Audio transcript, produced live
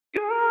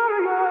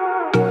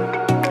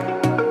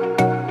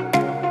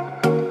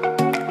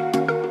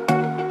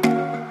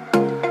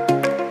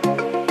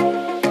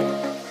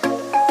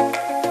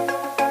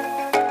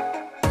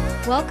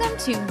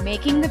to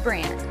Making the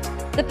Brand,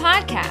 the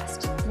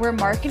podcast where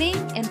marketing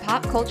and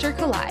pop culture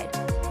collide.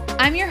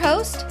 I'm your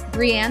host,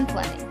 Brianne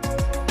Fleming.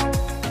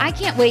 I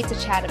can't wait to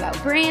chat about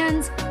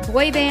brands,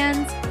 boy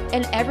bands,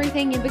 and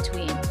everything in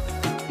between.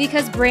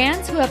 Because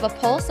brands who have a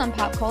pulse on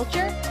pop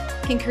culture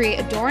can create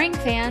adoring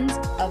fans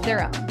of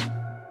their own.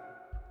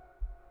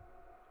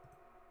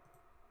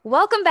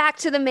 Welcome back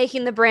to the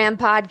Making the Brand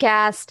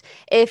podcast.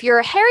 If you're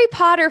a Harry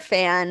Potter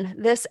fan,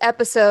 this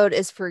episode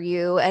is for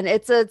you. And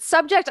it's a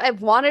subject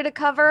I've wanted to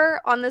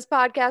cover on this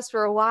podcast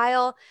for a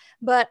while,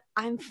 but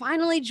I'm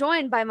finally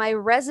joined by my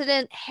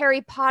resident Harry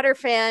Potter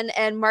fan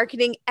and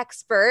marketing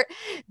expert,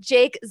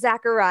 Jake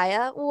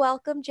Zachariah.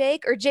 Welcome,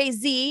 Jake, or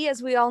Jay-Z,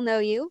 as we all know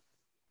you.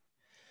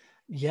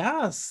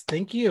 Yes,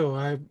 thank you.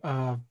 I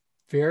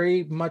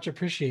very much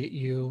appreciate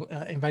you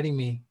inviting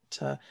me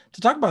to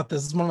talk about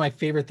this. It's one of my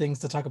favorite things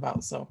to talk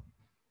about. So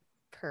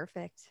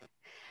perfect.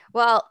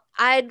 Well,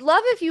 I'd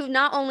love if you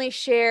not only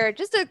share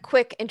just a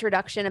quick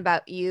introduction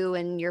about you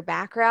and your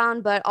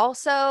background, but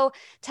also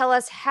tell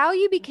us how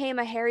you became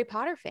a Harry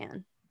Potter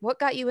fan. What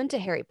got you into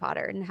Harry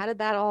Potter and how did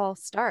that all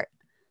start?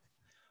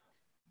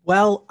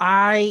 Well,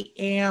 I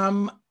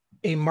am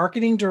a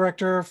marketing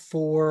director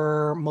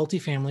for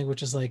multifamily,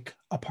 which is like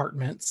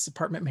apartment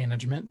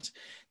management.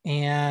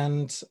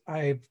 And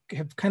I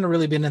have kind of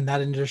really been in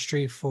that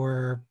industry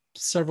for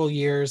several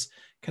years,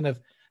 kind of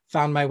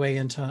found my way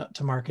into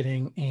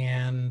marketing.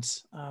 And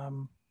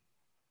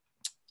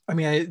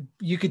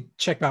you could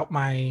check out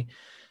my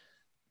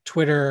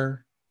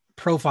Twitter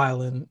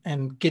profile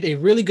and get a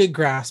really good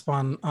grasp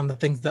on the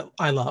things that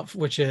I love,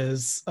 which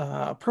is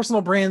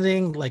personal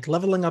branding, like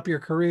leveling up your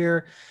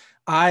career.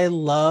 I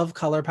love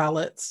color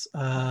palettes,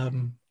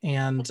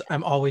 and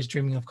I'm always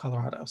dreaming of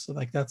Colorado. So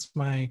like that's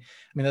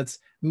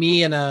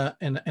me in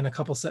a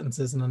couple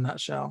sentences in a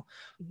nutshell.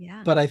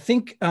 Yeah. But I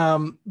think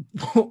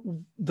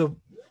the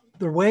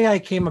way I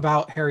came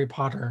about Harry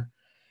Potter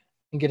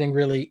and getting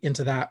really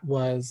into that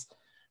was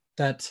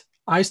that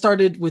I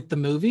started with the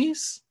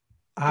movies.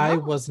 I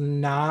was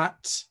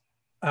not,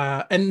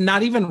 and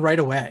not even right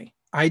away.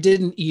 I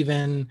didn't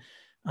even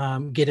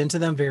get into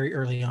them very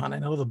early on. I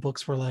know the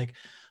books were like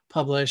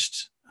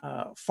published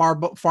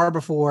far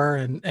before,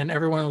 and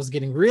everyone was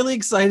getting really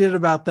excited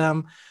about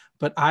them,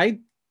 but I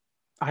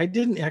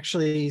didn't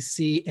actually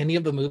see any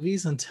of the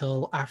movies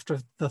until after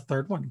the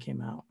third one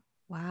came out.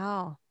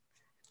 Wow.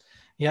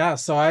 Yeah,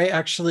 so I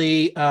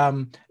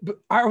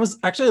was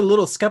actually a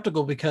little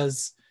skeptical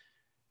because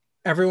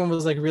everyone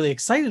was like really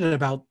excited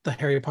about the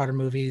Harry Potter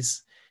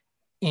movies,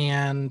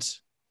 and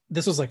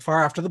this was like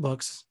far after the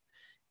books.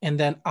 And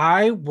then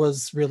I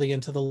was really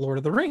into the Lord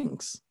of the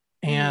Rings.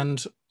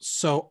 And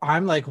so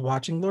I'm like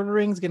watching Lord of the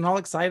Rings, getting all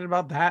excited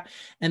about that.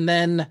 And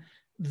then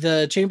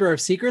the Chamber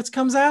of Secrets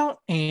comes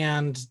out,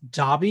 and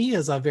Dobby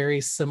is a very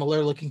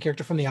similar looking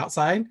character from the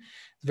outside,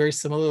 very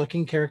similar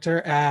looking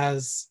character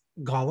as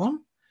Gollum.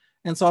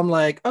 And so I'm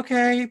like,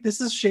 okay,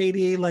 this is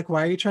shady. Like,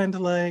 why are you trying to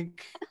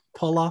like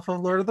pull off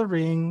of Lord of the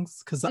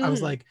Rings? Because I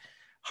was like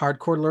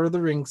hardcore Lord of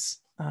the Rings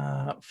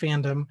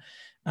fandom.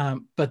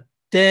 But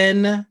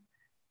then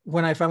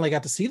when I finally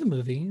got to see the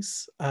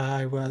movies,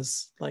 I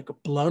was like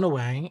blown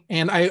away.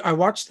 And I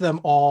watched them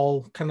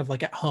all kind of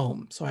like at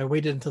home. So I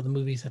waited until the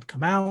movies had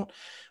come out,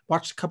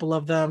 watched a couple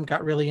of them,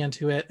 got really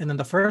into it. And then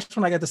the first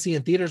one I got to see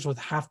in theaters was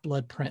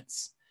Half-Blood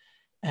Prince.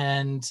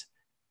 And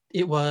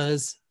it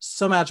was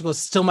so magical. It's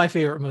still my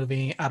favorite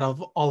movie out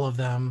of all of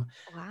them.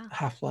 Wow.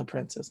 Half-Blood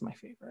Prince is my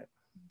favorite.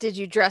 Did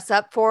you dress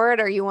up for it?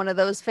 Are you one of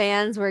those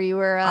fans where you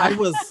were? I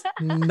was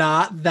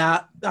not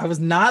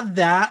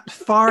that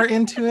far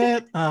into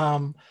it.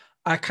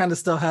 I kind of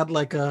still had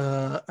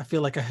I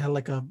feel like I had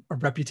like a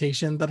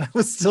reputation that I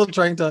was still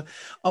trying to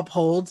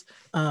uphold.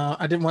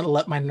 I didn't want to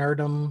let my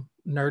nerddom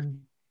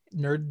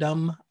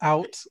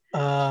out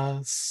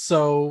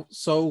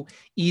so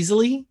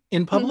easily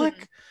in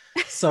public.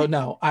 So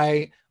no,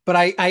 I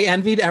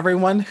envied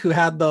everyone who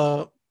had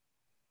the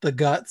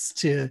guts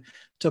to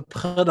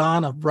put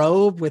on a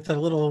robe with a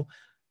little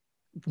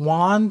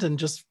wand and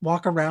just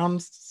walk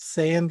around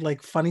saying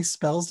like funny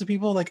spells to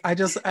people. Like I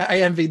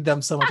envied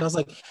them so much. I was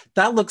like,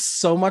 that looks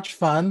so much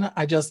fun.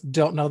 I just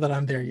don't know that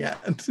I'm there yet.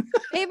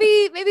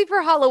 maybe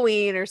for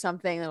Halloween or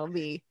something it'll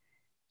be.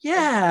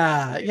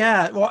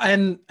 Yeah. Well,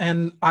 and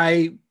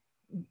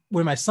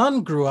when my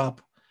son grew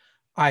up,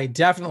 I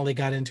definitely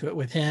got into it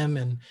with him,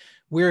 and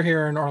we're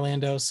here in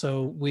Orlando,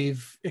 so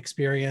we've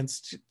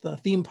experienced the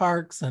theme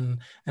parks and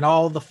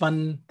all the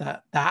fun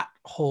that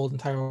whole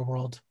entire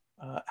world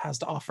has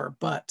to offer.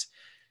 But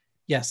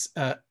yes,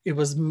 it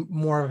was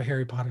more of a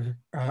Harry Potter,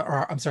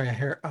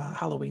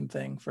 Halloween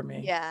thing for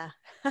me. Yeah.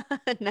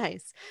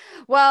 Nice.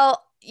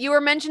 Well, you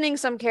were mentioning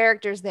some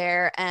characters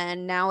there,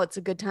 and now it's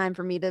a good time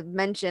for me to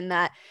mention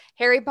that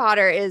Harry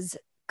Potter is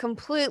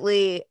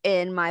completely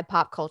in my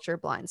pop culture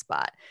blind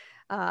spot.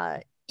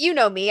 You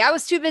know me, I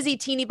was too busy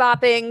teeny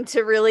bopping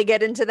to really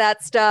get into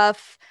that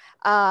stuff.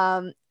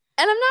 And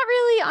I'm not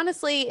really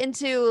honestly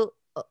into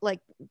like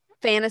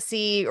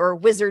fantasy or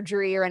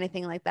wizardry or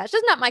anything like that. It's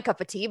just not my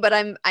cup of tea, but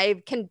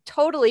I can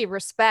totally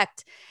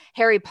respect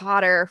Harry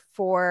Potter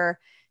for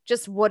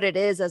just what it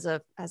is as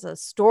a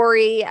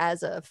story,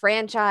 as a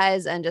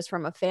franchise, and just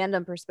from a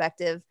fandom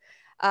perspective.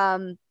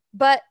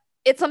 But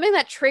it's something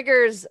that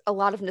triggers a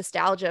lot of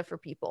nostalgia for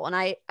people. And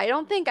I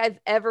don't think I've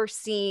ever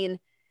seen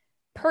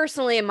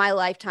personally in my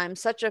lifetime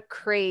such a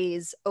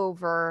craze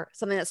over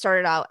something that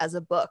started out as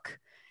a book.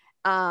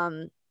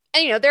 And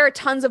there are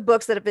tons of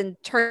books that have been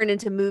turned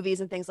into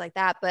movies and things like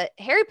that, but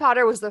Harry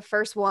Potter was the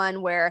first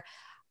one where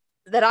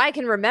that I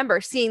can remember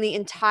seeing the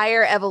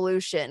entire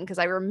evolution, because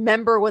I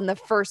remember when the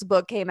first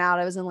book came out.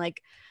 I was in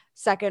like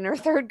second or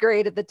third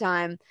grade at the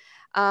time.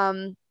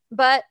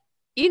 But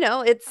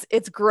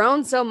it's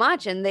grown so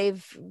much, and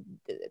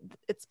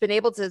it's been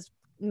able to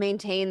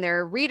maintain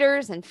their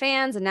readers and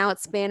fans, and now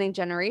it's spanning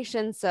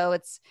generations. So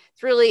it's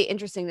really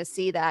interesting to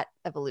see that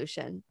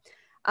evolution.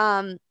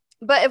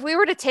 But if we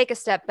were to take a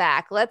step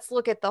back, let's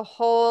look at the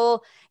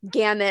whole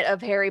gamut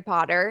of Harry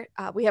Potter.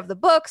 We have the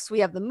books, we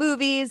have the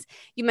movies.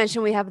 You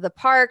mentioned we have the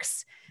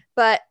parks,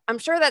 but I'm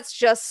sure that's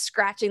just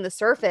scratching the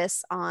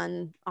surface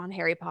on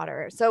Harry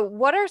Potter. So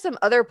what are some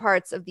other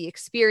parts of the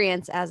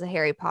experience as a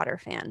Harry Potter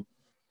fan?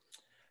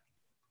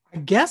 I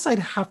guess I'd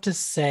have to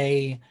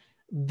say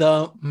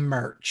the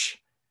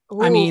merch.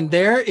 Ooh. I mean,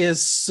 there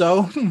is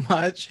so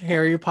much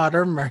Harry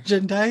Potter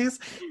merchandise.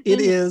 It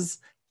is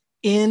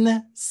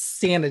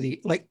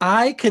insanity. Like,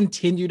 I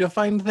continue to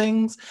find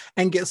things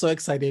and get so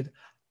excited.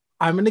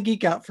 I'm gonna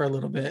geek out for a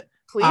little bit.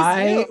 Please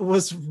I do.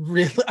 was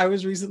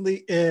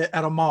recently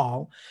at a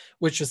mall,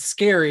 which is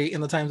scary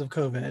in the times of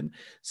COVID.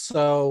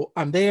 So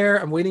I'm there,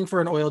 I'm waiting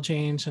for an oil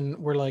change, and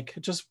we're like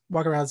just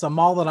walking around. It's a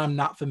mall that I'm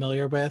not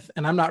familiar with,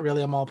 and I'm not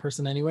really a mall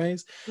person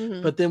anyways.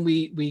 Mm-hmm. But then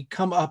we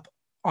come up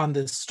on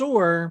this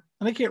store,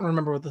 and I can't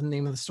remember what the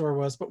name of the store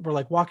was, but we're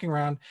like walking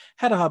around,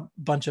 had a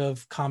bunch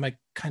of comic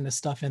kind of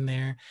stuff in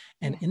there.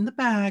 And in the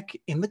back,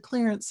 in the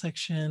clearance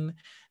section,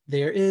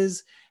 there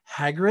is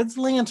Hagrid's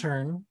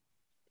lantern.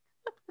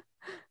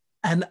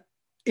 And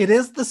it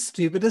is the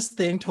stupidest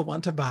thing to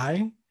want to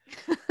buy.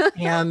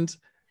 And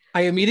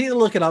I immediately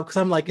look it up because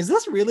I'm like, is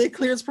this really a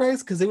clearance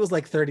price? Because it was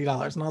like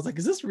 $30. And I was like,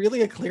 is this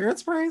really a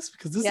clearance price?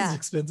 Because this is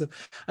expensive.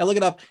 I look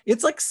it up.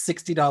 It's like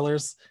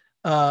 $60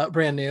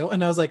 brand new.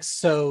 And I was like,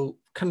 so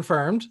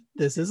confirmed,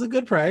 this is a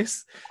good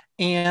price.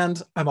 And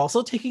I'm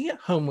also taking it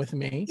home with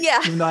me.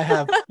 Yeah. Even though I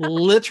have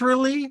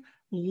literally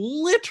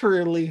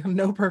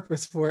no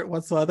purpose for it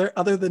whatsoever,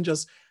 other than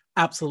just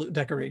absolute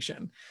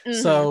decoration.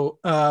 Mm-hmm. So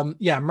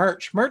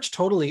merch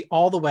totally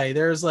all the way.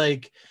 There's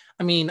like,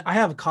 I mean, I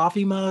have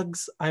coffee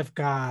mugs, I've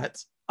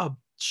got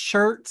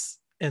shirts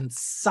and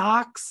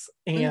socks,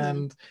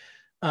 and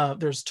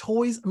there's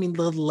toys. I mean,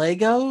 the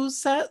Lego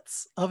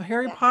sets of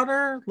Harry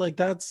Potter, like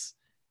there's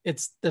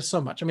so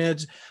much. I mean,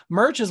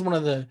 merch is one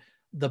of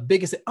the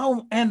biggest.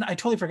 Oh, and I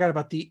totally forgot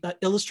about the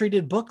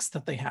illustrated books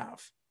that they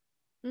have.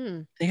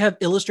 They have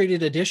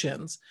illustrated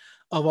editions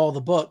of all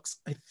the books.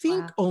 I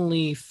think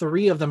only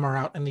 3 of them are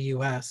out in the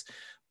US,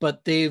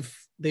 but they've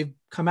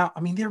come out.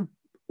 I mean, they're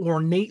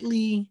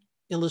ornately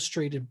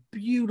illustrated,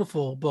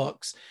 beautiful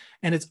books,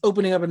 and it's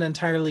opening up an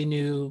entirely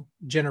new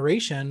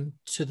generation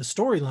to the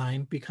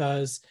storyline,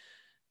 because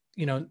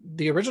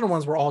the original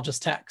ones were all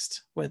just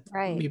text with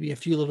maybe a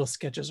few little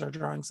sketches or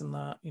drawings in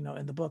the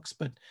in the books,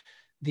 but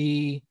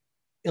the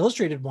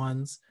illustrated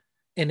ones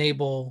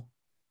enable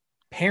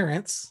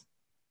parents,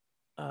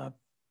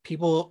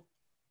 people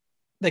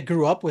that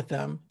grew up with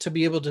them, to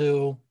be able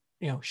to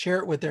share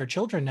it with their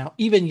children now,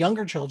 even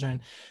younger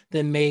children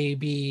than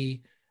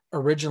maybe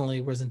originally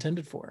was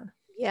intended for.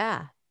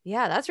 Yeah,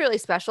 that's really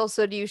special.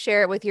 So do you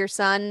share it with your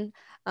son?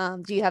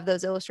 Do you have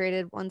those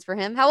illustrated ones for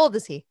him? How old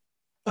is he?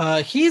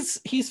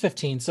 He's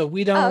 15, so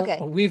we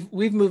don't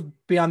we've moved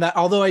beyond that,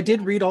 although I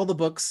did read all the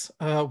books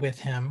with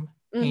him.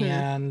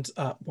 And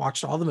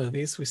watched all the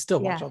movies. We still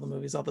watch all the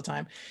movies all the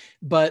time,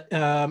 but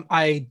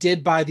I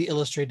did buy the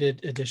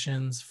illustrated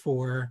editions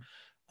for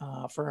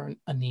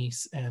a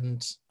niece,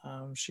 and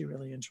she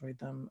really enjoyed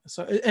them.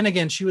 So, and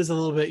again, she was a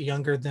little bit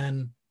younger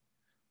than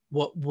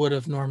what would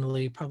have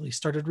normally probably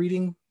started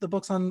reading the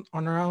books on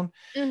her own.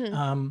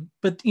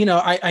 But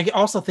I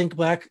also think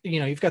back,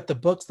 you've got the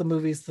books, the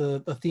movies,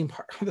 the theme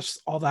park,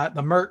 all that,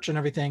 the merch and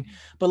everything.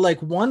 But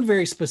like one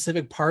very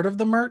specific part of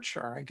the merch,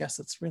 or I guess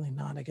it's really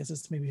not, I guess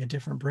it's maybe a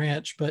different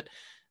branch, but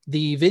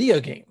the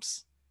video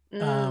games,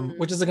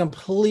 which is a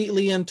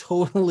completely and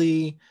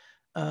totally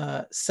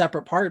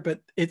separate part, but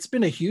it's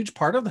been a huge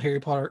part of the Harry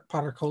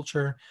Potter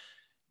culture.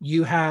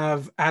 You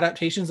have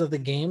adaptations of the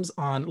games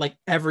on like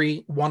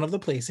every one of the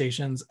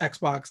PlayStations,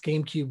 Xbox,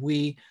 GameCube,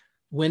 Wii,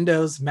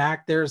 Windows,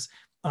 Mac. There's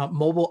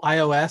mobile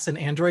iOS and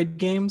Android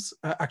games.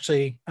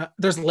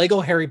 There's Lego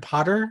Harry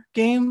Potter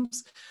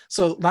games.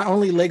 So not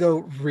only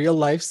Lego real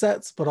life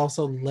sets, but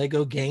also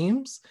Lego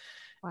games.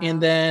 Wow.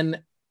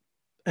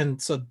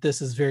 And so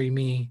this is very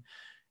me.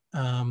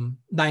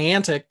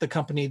 Niantic, the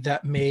company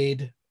that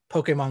made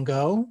Pokemon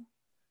Go,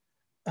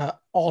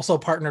 also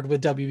partnered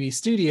with WB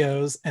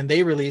Studios, and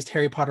they released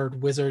Harry Potter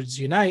Wizards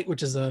Unite,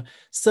 which is a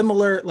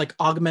similar like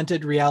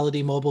augmented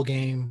reality mobile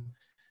game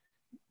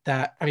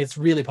that, I mean, it's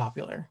really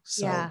popular.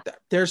 So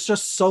there's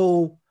just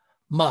so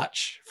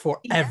much for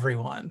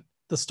everyone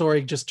the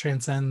story just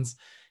transcends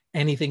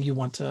anything you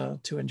want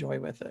to enjoy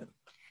with it.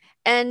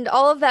 And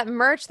all of that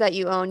merch that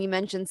you own, you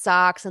mentioned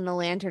socks and the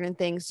lantern and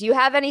things. Do you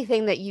have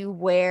anything that you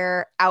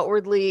wear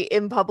outwardly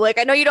in public?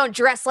 I know you don't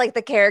dress like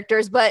the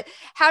characters, but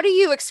how do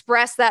you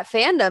express that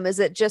fandom? Is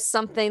it just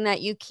something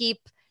that you keep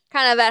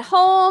kind of at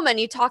home and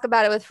you talk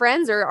about it with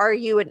friends, or are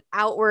you an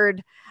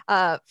outward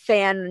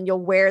fan and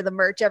you'll wear the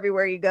merch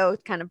everywhere you go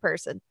kind of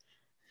person?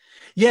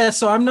 Yeah,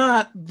 so I'm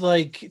not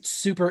like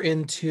super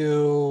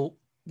into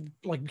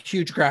like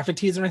huge graphic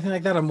tees or anything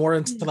like that. I'm more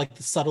into like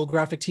the subtle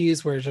graphic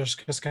tees where it's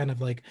just kind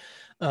of like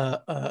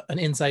an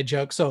inside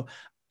joke. So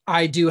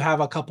I do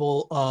have a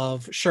couple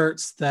of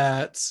shirts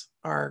that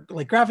are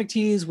like graphic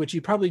tees, which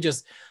you probably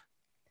just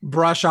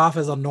brush off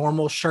as a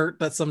normal shirt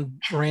that some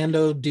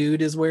rando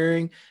dude is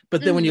wearing.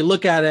 But then when you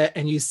look at it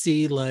and you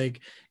see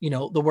like, you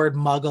know, the word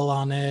muggle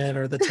on it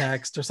or the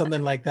text or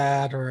something like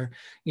that, or,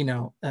 you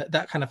know,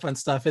 that kind of fun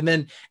stuff. And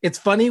then it's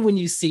funny when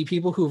you see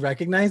people who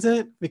recognize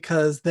it,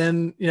 because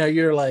then, you know,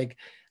 you're like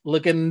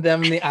looking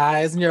them in the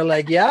eyes and you're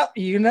like, yep,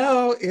 you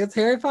know, it's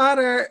Harry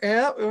Potter.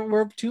 Yep,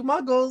 we're two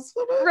muggles.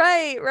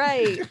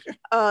 Right.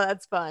 Oh,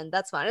 that's fun.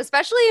 That's fun.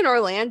 Especially in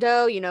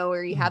Orlando, you know,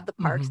 where you have the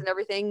parks Mm-hmm. and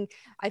everything.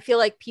 I feel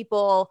like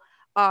people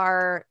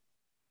are,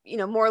 you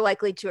know, more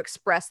likely to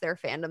express their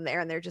fandom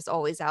there, and they're just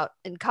always out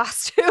in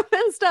costume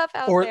and stuff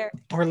out Or there.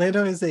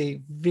 Orlando is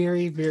a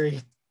very, very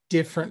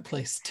different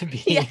place to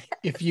Yeah. be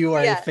if you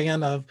are a Yeah.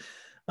 fan of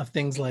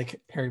things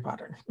like Harry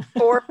Potter.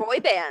 Or boy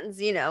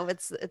bands, you know,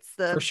 it's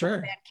the For boy sure.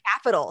 band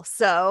capital.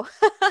 So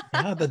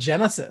Yeah, the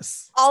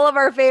Genesis. all of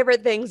our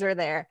favorite things are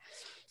there.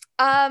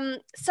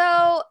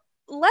 So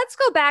let's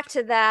go back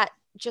to that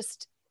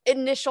just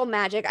initial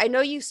magic. I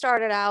know you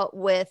started out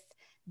with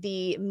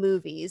the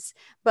movies,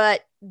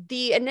 but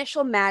the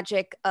initial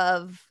magic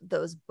of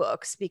those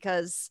books,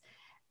 because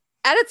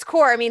at its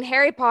core, I mean,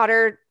 Harry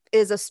Potter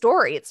is a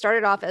story. It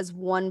started off as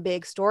one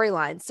big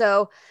storyline.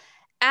 So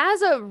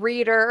as a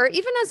reader or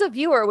even as a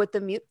viewer with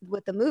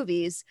the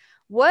movies,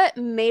 what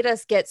made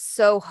us get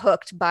so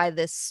hooked by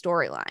this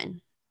storyline?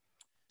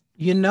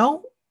 You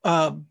know,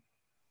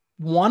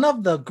 one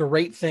of the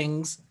great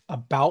things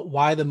about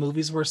why the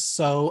movies were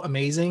so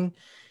amazing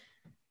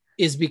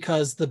is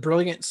because the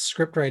brilliant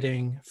script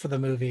writing for the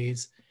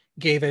movies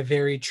gave a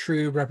very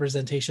true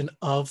representation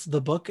of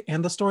the book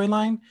and the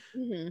storyline,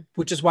 Mm-hmm.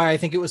 which is why I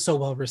think it was so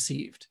well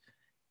received.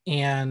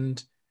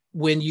 And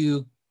when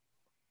you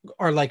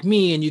are like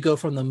me and you go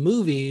from the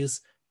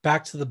movies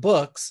back to the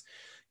books,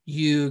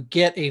 you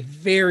get a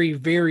very,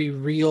 very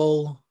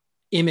real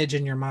image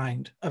in your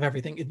mind of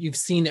everything. You've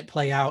seen it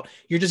play out.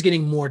 You're just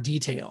getting more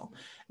detail.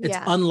 It's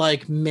Yeah.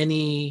 unlike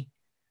many,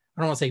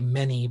 I don't want to say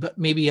many, but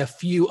maybe a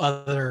few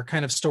other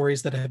kind of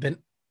stories that have been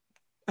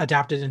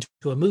adapted into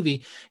a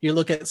movie. You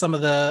look at some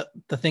of the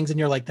things and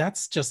you're like,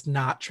 that's just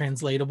not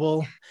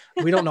translatable.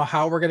 We don't know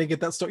how we're going to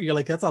get that story. You're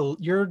like,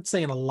 you're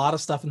saying a lot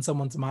of stuff in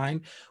someone's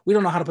mind. We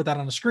don't know how to put that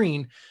on a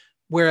screen.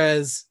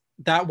 Whereas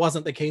that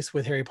wasn't the case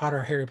with Harry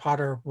Potter. Harry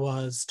Potter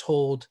was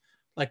told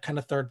like kind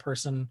of third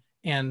person,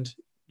 and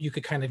you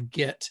could kind of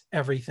get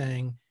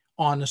everything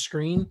on the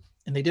screen,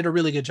 and they did a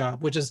really good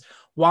job, which is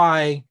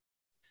why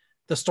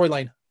the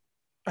storyline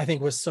I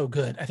think was so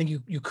good. I think you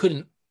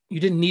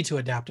didn't need to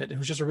adapt it. It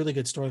was just a really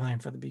good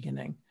storyline for the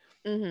beginning.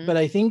 Mm-hmm. But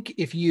I think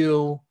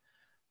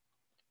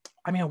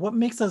what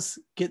makes us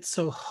get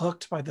so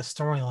hooked by the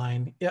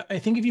storyline? I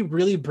think if you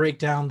really break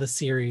down the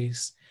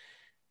series,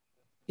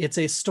 it's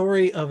a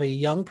story of a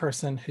young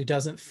person who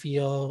doesn't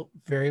feel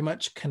very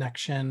much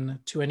connection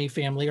to any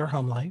family or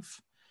home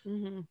life,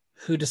 Mm-hmm.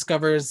 who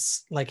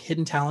discovers like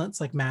hidden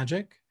talents like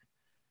magic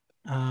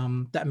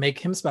that make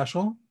him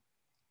special,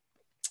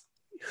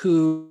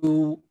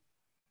 who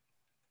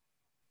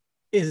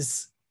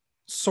is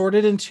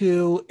sorted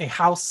into a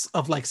house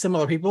of like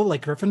similar people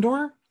like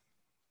Gryffindor,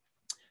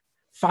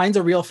 finds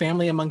a real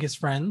family among his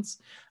friends.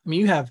 I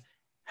mean, you have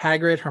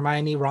Hagrid,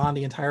 Hermione, Ron,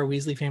 the entire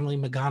Weasley family,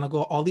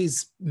 McGonagall, all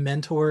these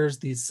mentors,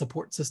 these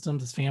support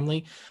systems, his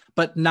family,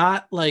 but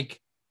not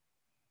like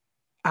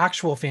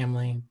actual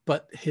family,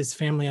 but his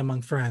family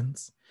among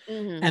friends.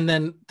 Mm-hmm. And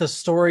then the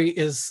story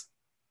is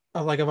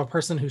of a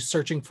person who's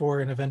searching for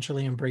and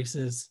eventually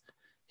embraces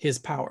his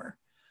power.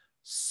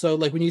 So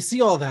like when you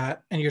see all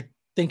that and you're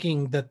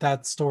thinking that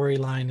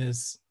storyline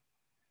is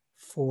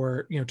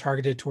for, you know,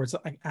 targeted towards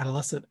like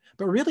adolescent,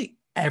 but really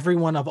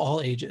everyone of all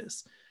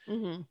ages,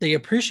 Mm-hmm. they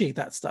appreciate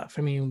that stuff.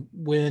 I mean,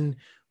 when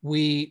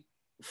we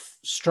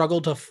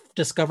struggle to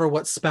discover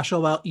what's special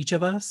about each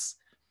of us,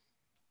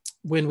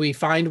 when we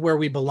find where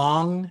we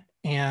belong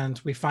and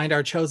we find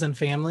our chosen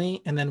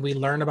family, and then we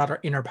learn about our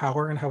inner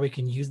power and how we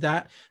can use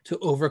that to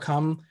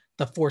overcome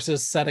the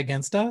forces set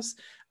against us.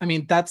 I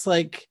mean, that's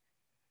like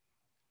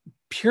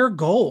pure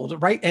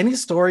gold. Write any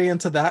story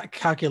into that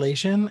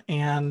calculation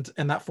and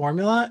that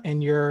formula,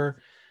 and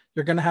you're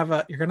gonna have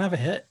a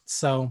hit.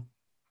 So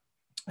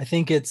I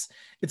think it's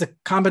a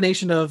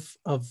combination of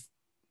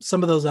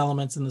some of those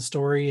elements in the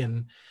story.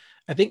 And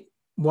I think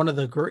one of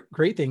the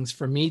great things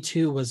for me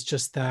too was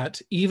just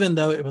that even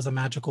though it was a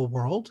magical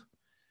world,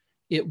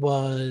 it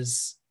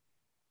was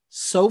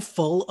so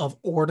full of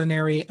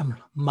ordinary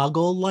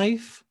muggle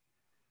life.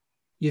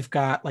 You've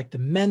got like the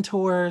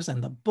mentors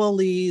and the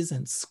bullies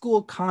and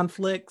school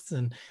conflicts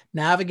and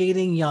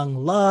navigating young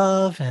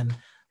love and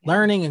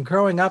learning and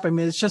growing up. I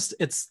mean, it's just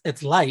it's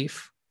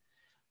life,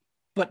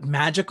 but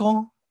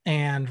magical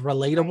and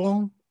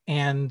relatable. Right.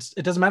 And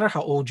it doesn't matter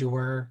how old you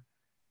were,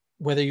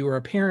 whether you were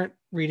a parent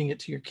reading it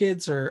to your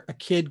kids or a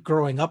kid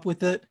growing up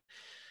with it.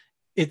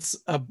 It's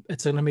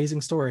an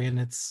amazing story. And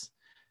it's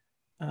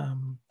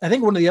I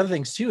think one of the other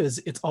things too is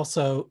it's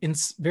also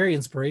very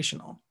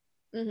inspirational.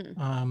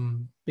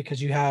 Mm-hmm.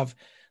 Because you have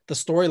the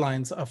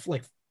storylines of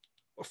like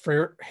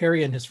for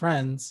Harry and his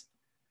friends,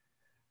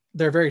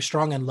 they're very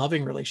strong and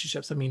loving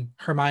relationships. I mean,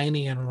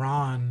 Hermione and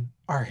Ron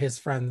are his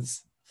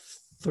friends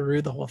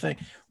through the whole thing.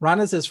 Ron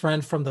is his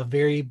friend from the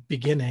very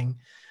beginning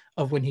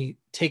of when he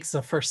takes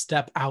the first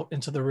step out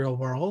into the real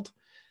world,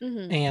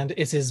 mm-hmm. and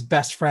is his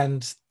best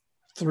friend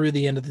through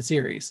the end of the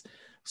series.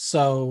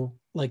 So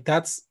like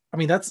that's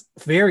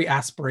very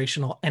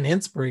aspirational and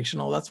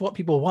inspirational. That's what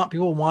people want.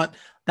 People want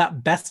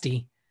that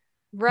bestie.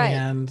 Right.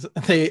 And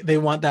they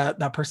want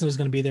that person who's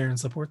going to be there and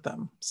support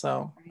them.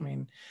 So, I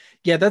mean,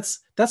 yeah, that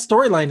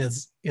storyline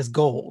is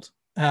gold.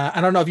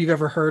 I don't know if you've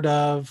ever heard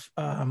of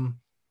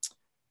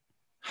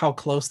how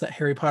close that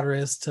Harry Potter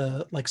is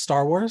to like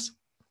Star Wars.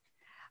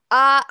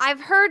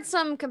 I've heard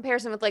some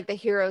comparison with like the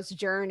hero's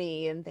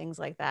journey and things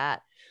like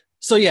that.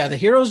 So yeah, the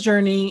hero's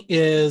journey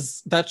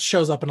that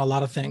shows up in a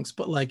lot of things,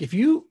 but like if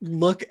you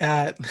look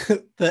at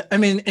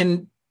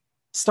and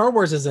Star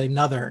Wars is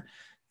another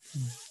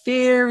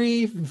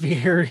very,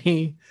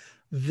 very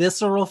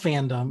visceral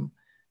fandom.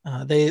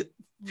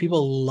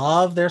 People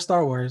love their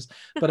Star Wars,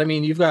 but I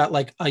mean, you've got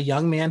like a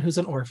young man who's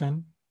an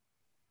orphan.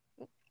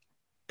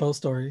 Both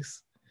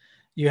stories.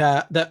 You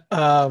have that.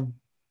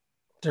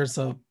 There's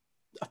a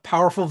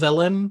powerful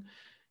villain.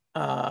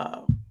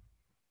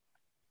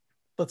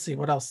 Let's see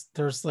what else.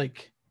 There's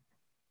like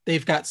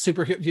they've got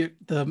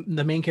the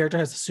main character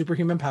has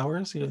superhuman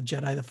powers.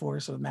 Jedi, the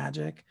Force, or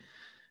magic.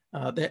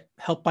 They're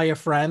helped by a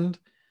friend.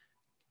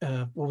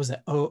 What was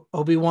it?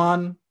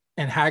 Obi-Wan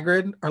and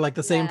Hagrid are like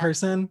the same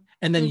person,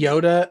 and then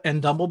Yoda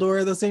and Dumbledore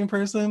are the same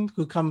person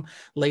who come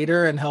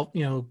later and help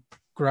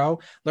grow.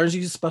 Learns to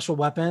use a special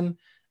weapon.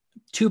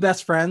 Two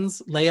best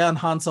friends, Leia and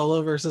Han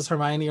Solo versus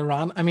Hermione and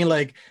Ron. I mean,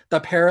 like the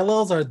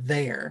parallels are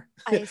there.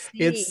 I see.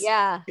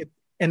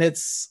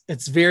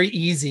 It's very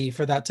easy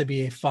for that to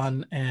be a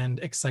fun and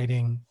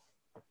exciting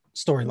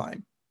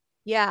storyline.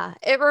 Yeah,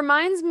 it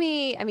reminds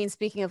me. I mean,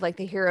 speaking of like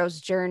the hero's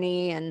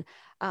journey, and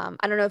I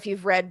don't know if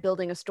you've read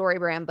Building a Story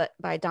Brand, but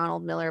by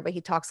Donald Miller, but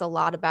he talks a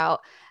lot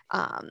about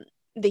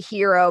the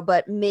hero,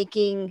 but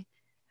making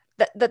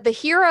that the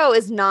hero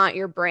is not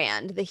your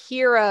brand. The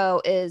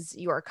hero is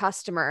your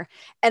customer.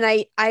 And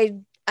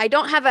I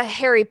don't have a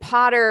Harry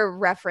Potter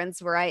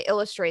reference where I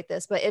illustrate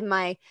this, but in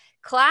my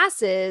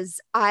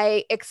classes,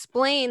 I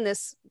explain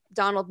this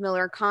Donald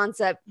Miller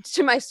concept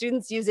to my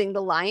students using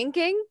The Lion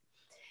King,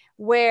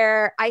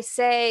 where I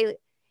say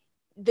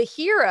the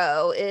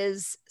hero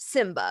is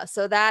Simba.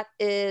 So that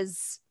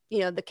is,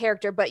 the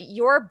character, but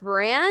your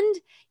brand,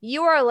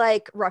 you are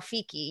like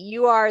Rafiki.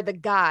 You are the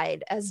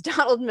guide, as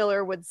Donald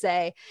Miller would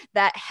say,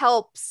 that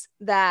helps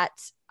that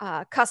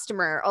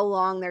customer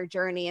along their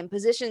journey and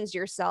positions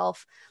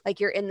yourself like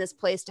you're in this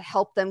place to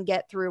help them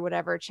get through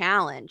whatever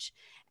challenge.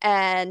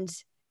 And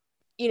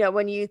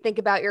when you think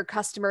about your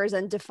customers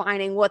and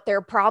defining what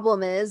their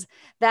problem is,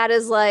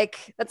 that's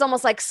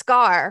almost like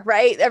Scar,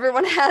 right?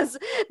 Everyone has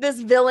this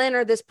villain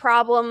or this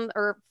problem,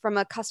 or from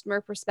a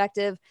customer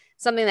perspective,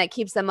 something that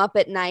keeps them up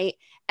at night.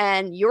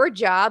 And your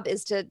job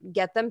is to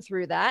get them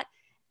through that.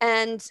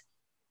 And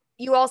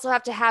you also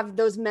have to have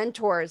those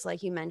mentors,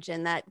 like you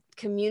mentioned, that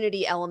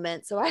community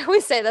element. So I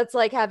always say that's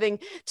like having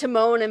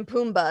Timon and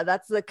Pumbaa.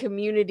 That's the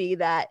community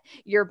that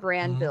your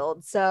brand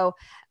builds. So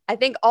I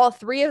think all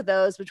three of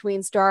those,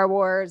 between Star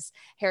Wars,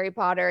 Harry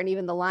Potter, and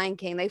even The Lion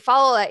King, they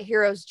follow that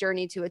hero's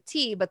journey to a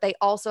T, but they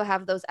also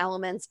have those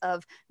elements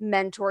of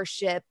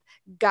mentorship,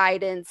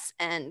 guidance,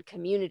 and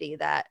community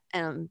that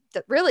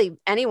really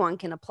anyone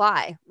can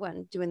apply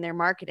when doing their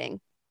marketing.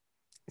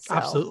 So,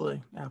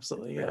 absolutely.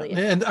 Yeah.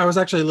 And I was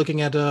actually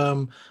looking at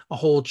a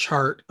whole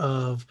chart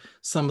of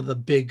some of the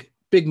big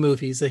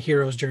movies, the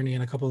hero's journey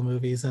in a couple of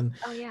movies, and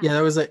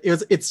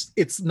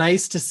it's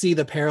nice to see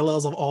the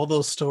parallels of all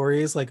those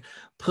stories like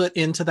put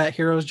into that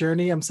hero's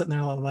journey. I'm sitting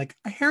there like,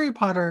 Harry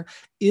Potter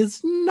is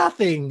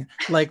nothing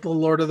like the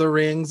Lord of the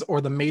Rings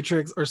or the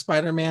Matrix or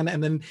Spider-Man,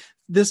 and then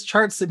this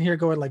chart sitting here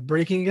going like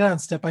breaking it down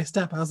step by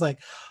step. I was like,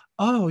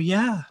 oh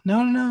yeah,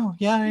 no,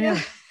 yeah.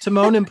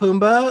 Timon and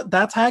Pumbaa,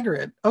 that's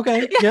Hagrid.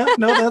 Okay, yeah,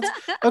 no, that's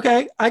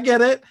okay. I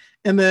get it.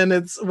 And then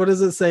it's, what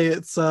does it say?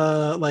 It's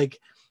like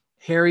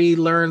Harry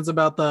learns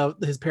about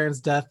his parents'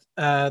 death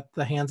at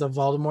the hands of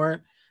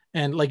Voldemort,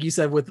 and like you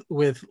said with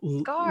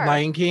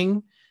Lion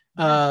King,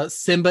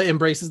 Simba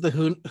embraces the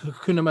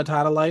Hakuna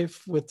Matata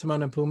life with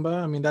Timon and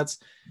Pumbaa. I mean, that's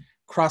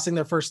crossing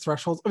their first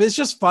thresholds. I mean, it's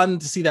just fun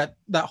to see that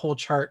whole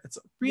chart. It's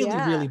a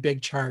really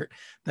big chart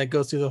that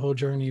goes through the whole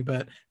journey,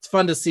 but it's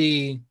fun to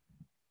see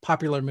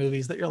popular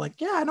movies that you're like,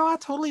 yeah, I know, I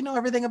totally know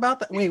everything about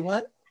that. Wait,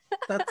 what?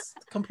 That's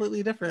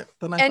completely different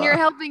than I And thought. you're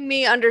helping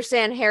me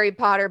understand Harry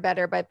Potter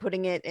better by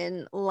putting it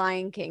in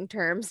Lion King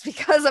terms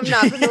because I'm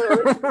not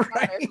familiar with Harry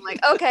Potter. I'm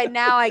like, okay,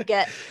 now I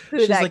get who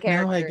She's that like,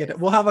 character now I get is. it.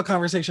 We'll have a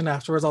conversation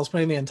afterwards. I'll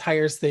explain the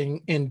entire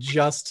thing in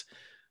just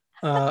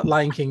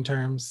Lion King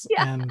terms,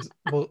 Yeah. and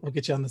we'll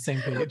get you on the same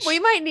page. We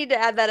might need to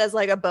add that as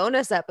like a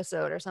bonus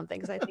episode or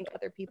something because I think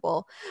other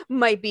people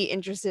might be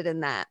interested in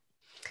that.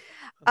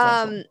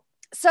 That's awesome.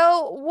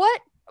 So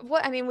what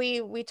I mean,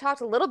 we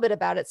talked a little bit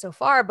about it so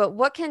far, but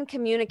what can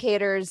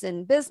communicators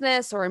in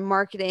business or in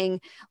marketing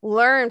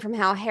learn from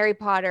how Harry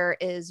Potter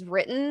is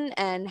written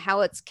and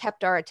how it's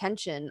kept our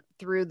attention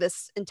through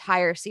this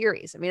entire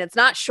series? I mean, it's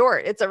not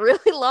short, it's a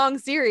really long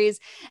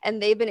series,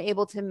 and they've been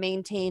able to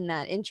maintain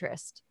that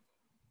interest.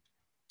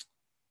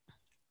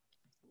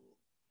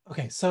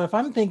 Okay, so if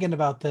I'm thinking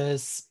about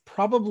this,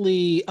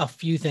 probably a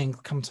few things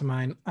come to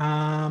mind.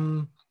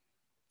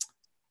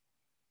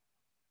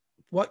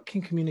 What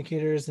can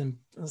communicators and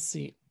let's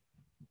see.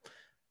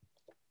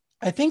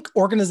 I think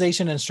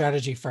organization and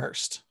strategy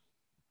first.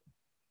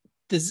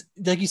 This,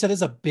 like you said,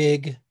 is a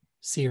big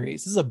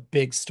series. This is a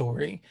big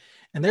story,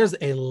 and there's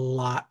a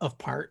lot of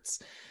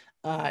parts.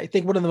 I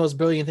think one of the most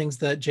brilliant things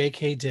that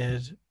J.K.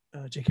 did,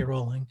 J.K.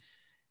 Rowling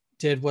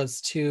did, was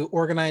to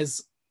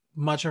organize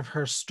much of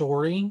her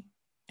story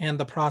and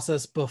the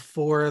process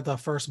before the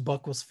first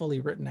book was fully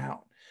written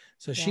out.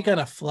 So she kind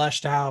of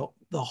fleshed out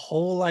the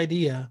whole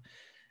idea.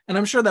 And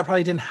I'm sure that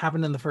probably didn't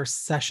happen in the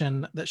first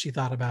session that she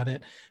thought about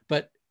it.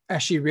 But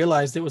as she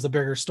realized it was a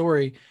bigger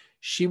story,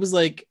 she was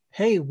like,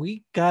 hey,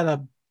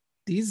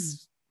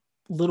 these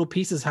little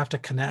pieces have to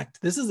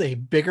connect. This is a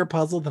bigger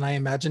puzzle than I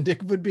imagined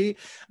it would be.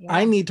 Yeah.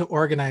 I need to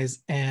organize,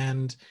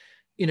 and,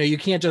 you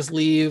can't just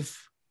leave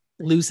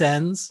loose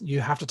ends.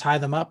 You have to tie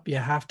them up. You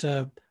have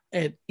to,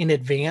 in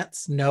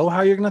advance, know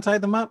how you're going to tie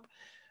them up.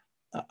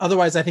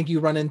 Otherwise, I think you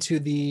run into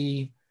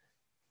the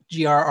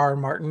G.R.R.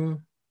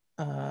 Martin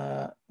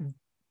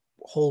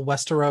whole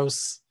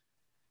Westeros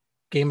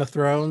Game of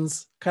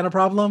Thrones kind of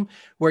problem,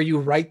 where you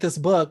write this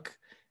book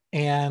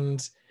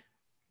and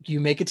you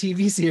make a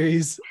TV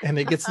series and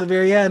it gets to the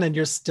very end and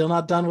you're still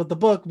not done with the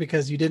book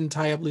because you didn't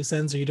tie up loose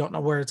ends or you don't know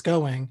where it's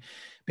going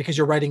because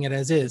you're writing it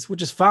as is,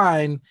 which is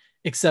fine,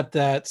 except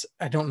that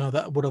I don't know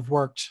that would have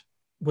worked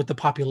with the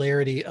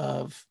popularity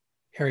of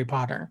Harry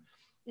Potter.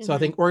 Mm-hmm. So I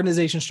think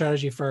organization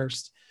strategy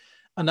first.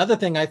 Another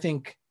thing I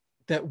think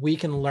that we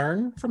can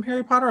learn from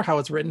Harry Potter, how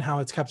it's written, how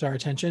it's kept our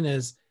attention,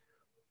 is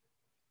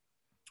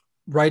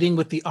writing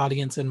with the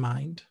audience in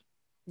mind.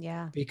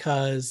 Yeah.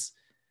 Because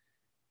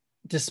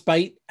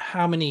despite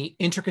how many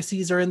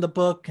intricacies are in the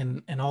book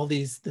and all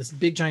this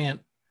big giant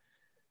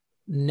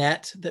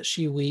net that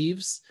she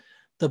weaves,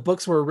 the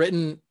books were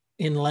written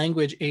in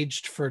language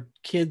aged for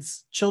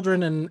kids,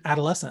 children, and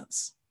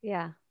adolescents.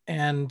 Yeah.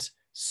 And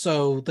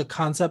so the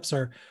concepts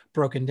are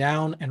broken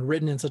down and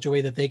written in such a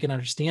way that they can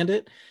understand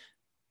it,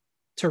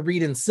 to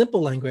read in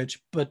simple language,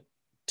 but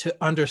to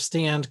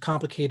understand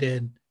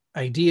complicated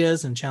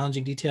ideas and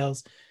challenging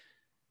details.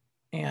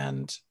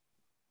 And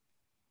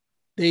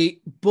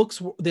the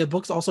books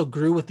also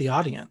grew with the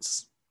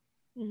audience.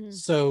 Mm-hmm.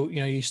 So,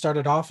 you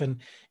started off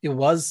and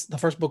the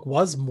first book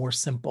was more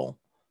simple.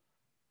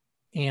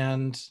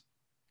 And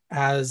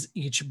as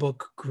each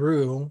book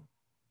grew,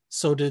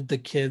 so did the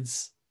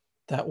kids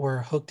that were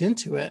hooked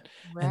into it.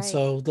 Right. And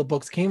so the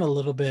books came a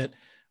little bit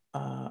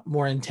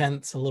more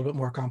intense, a little bit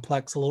more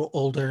complex, a little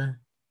older,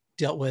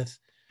 dealt with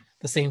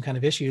the same kind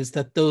of issues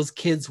that those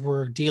kids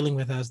were dealing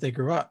with as they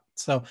grew up.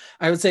 So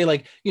I would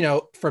say,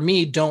 for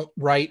me, don't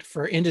write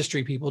for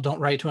industry people, don't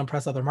write to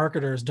impress other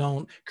marketers,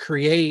 don't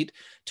create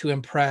to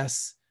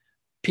impress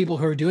people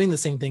who are doing the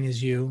same thing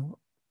as you.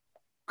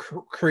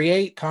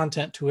 Create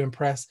content to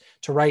impress,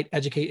 to write,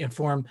 educate,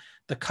 inform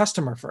the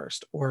customer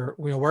first, or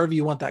wherever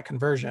you want that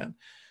conversion.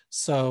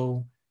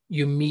 So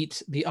you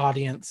meet the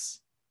audience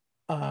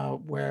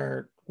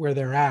where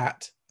they're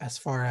at as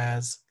far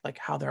as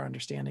how their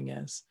understanding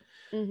is.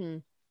 Mm-hmm.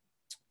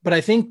 But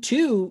I think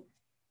too,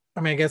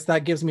 I guess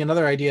that gives me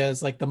another idea, is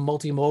the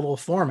multimodal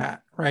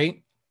format,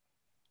 right?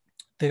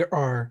 There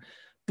are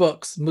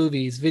books,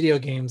 movies, video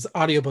games,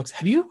 audiobooks.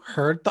 Have you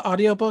heard the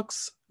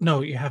audiobooks?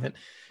 No, you haven't.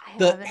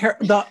 The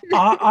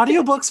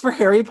audiobooks for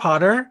Harry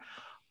Potter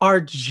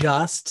are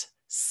just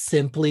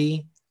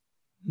simply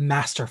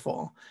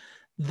masterful.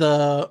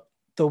 The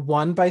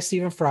one by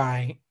Stephen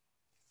Fry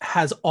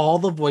has all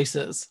the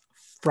voices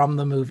from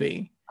the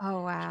movie.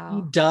 Oh, wow.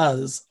 He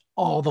does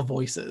all the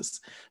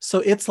voices. So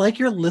it's like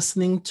you're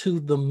listening to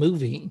the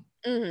movie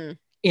in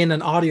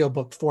an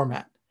audiobook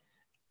format.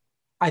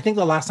 I think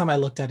the last time I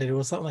looked at it, it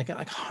was something like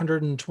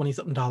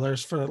 $120 something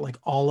for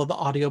all of the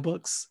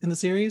audiobooks in the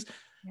series.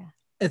 Yeah.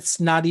 It's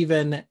not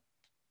even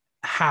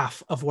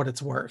half of what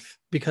it's worth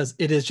because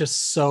it is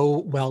just so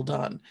well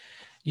done.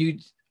 You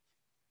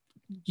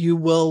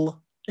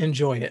will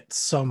enjoy it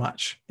so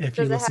much if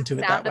you Does it have listen to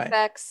it that sound way.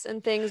 effects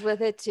and things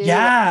with it too? Like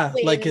Yeah,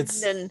 like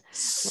wind and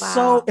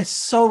wow. it's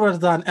so well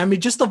done. I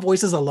mean, just the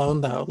voices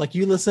alone though. Like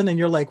you listen and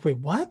you're like, wait,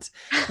 what?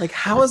 Like,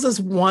 how is this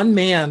one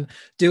man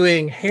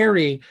doing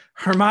Harry,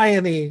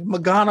 Hermione,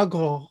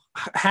 McGonagall,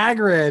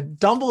 Hagrid,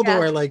 Yeah.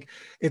 Dumbledore? Like,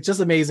 it's just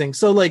amazing.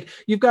 So, like,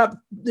 you've got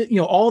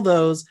all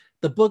those,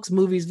 the books,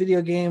 movies,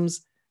 video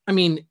games. I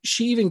mean,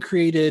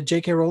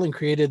 J.K. Rowling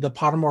created the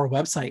Pottermore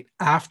website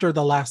after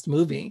the last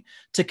movie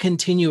to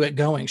continue it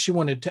going. She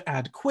wanted to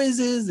add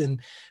quizzes and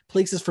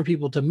places for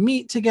people to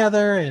meet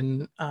together.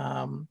 And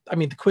I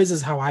mean, the quiz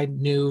is how I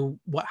knew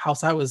what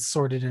house I was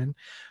sorted in.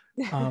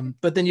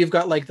 But then you've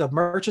got like the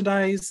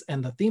merchandise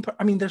and the theme park.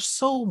 I mean, there's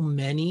so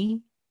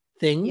many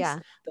things Yeah.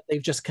 that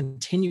they've just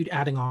continued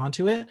adding on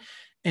to it.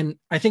 And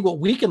I think what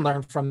we can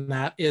learn from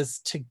that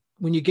is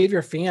when you give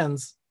your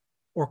fans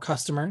or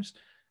customers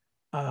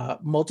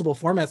multiple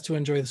formats to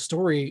enjoy the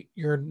story,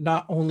 you're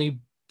not only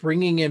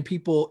bringing in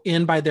people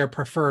in by their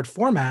preferred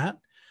format,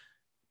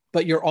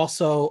 but you're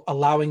also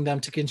allowing them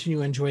to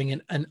continue enjoying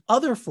it in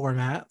other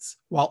formats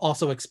while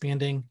also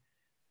expanding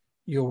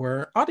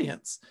your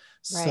audience.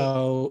 Right.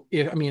 So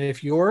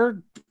if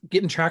you're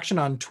getting traction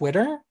on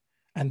Twitter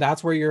and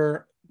that's where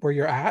you're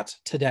at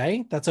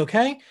today, that's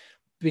okay,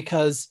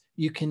 because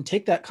you can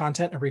take that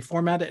content and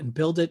reformat it and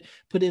build it,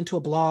 put it into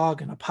a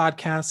blog and a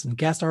podcast and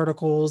guest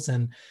articles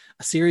and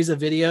a series of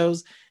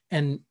videos.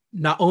 And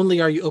not only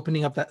are you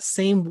opening up that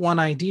same one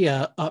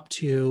idea up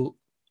to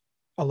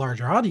a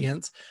larger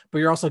audience, but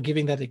you're also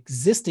giving that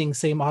existing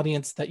same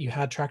audience that you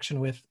had traction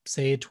with,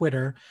 say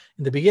Twitter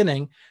in the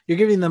beginning, you're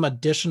giving them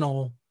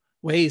additional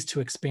ways to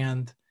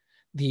expand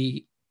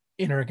the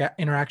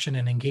interaction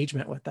and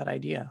engagement with that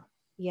idea.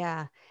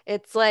 Yeah.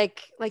 It's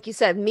like you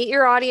said, meet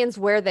your audience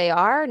where they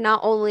are,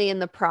 not only in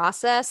the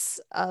process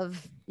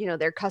of,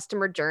 their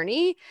customer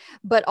journey,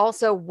 but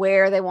also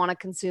where they want to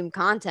consume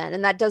content.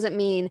 And that doesn't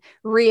mean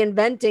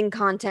reinventing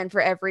content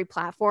for every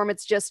platform.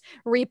 It's just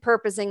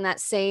repurposing that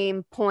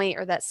same point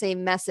or that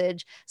same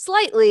message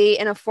slightly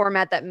in a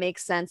format that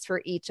makes sense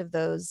for each of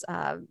those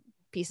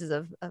pieces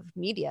of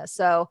media.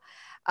 So,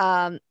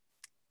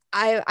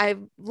 I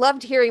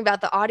loved hearing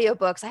about the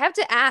audiobooks. I have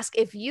to ask,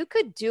 if you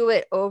could do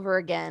it over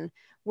again,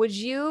 would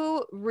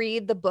you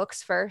read the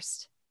books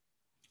first?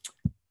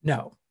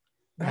 No.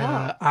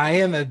 No. I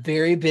am a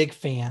very big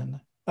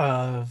fan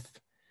of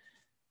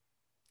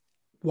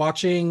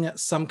watching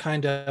some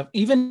kind of,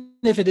 even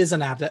if it is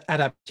an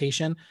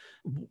adaptation,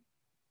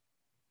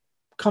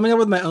 coming up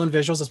with my own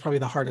visuals is probably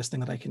the hardest thing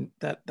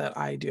that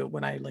I do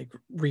when I like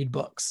read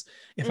books.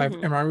 If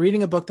I'm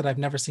reading a book that I've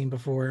never seen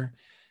before,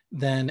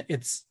 then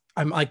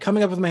I'm like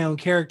coming up with my own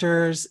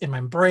characters in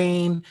my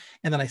brain,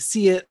 and then I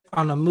see it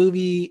on a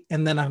movie,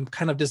 and then I'm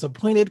kind of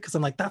disappointed because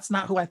I'm like, that's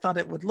not who I thought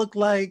it would look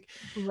like.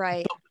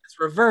 Right. But when it's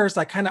reversed,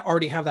 I kind of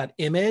already have that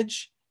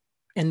image,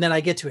 and then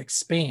I get to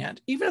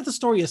expand, even if the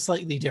story is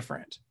slightly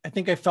different. I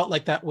think I felt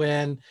like that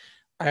when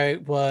I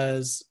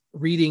was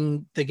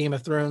reading the Game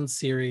of Thrones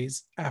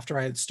series after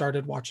I had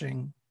started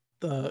watching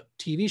the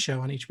TV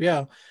show on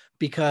HBO,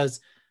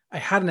 because I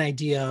had an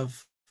idea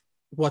of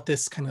what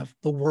this kind of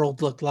the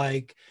world looked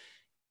like,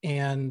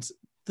 and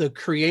the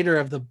creator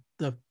of the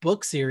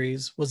book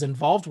series was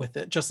involved with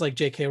it, just like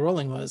J.K.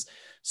 Rowling was.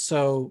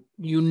 So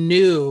you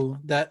knew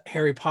that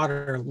Harry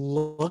Potter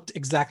looked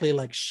exactly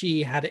like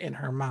she had it in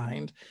her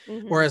mind,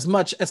 or as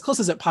close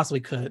as it possibly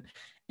could.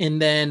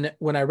 And then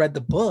when I read the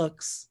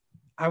books,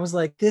 I was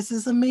like, this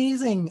is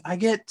amazing. I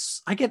get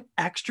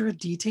extra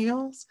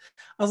details.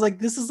 I was like,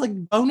 this is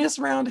like bonus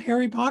round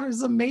Harry Potter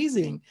is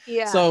amazing.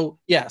 Yeah. So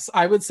yes,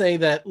 I would say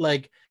that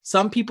like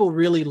some people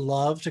really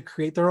love to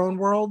create their own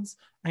worlds.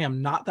 I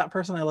am not that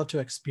person. I love to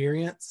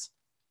experience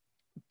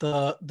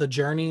the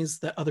journeys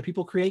that other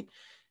people create.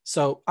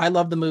 So I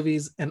love the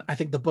movies, and I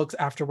think the books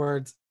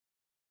afterwards,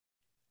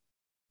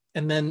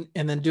 and then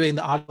doing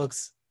the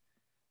audiobooks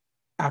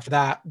after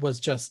that was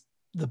just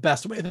the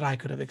best way that I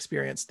could have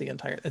experienced the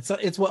entire.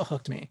 It's what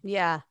hooked me.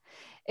 Yeah.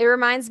 It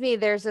reminds me,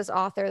 there's this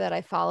author that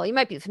I follow. You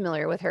might be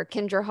familiar with her,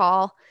 Kendra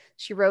Hall.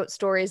 She wrote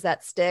Stories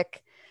That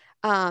Stick.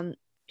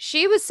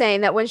 She was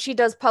saying that when she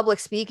does public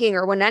speaking,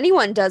 or when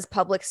anyone does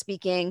public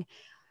speaking,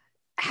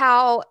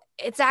 how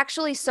it's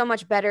actually so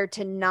much better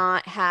to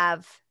not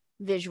have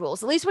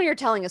visuals, at least when you're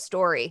telling a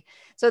story.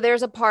 So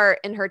there's a part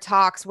in her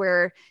talks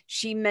where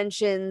she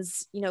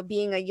mentions,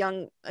 being a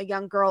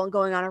young girl and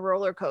going on a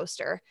roller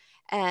coaster.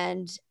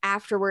 And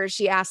afterwards,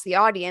 she asked the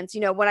audience,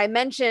 when I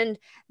mentioned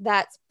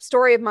that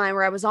story of mine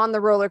where I was on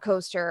the roller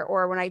coaster,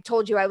 or when I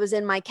told you I was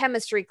in my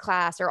chemistry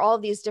class, or all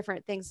of these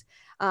different things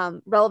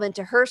relevant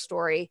to her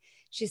story,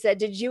 she said,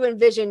 did you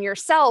envision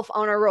yourself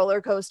on a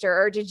roller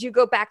coaster, or did you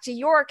go back to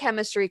your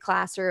chemistry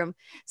classroom?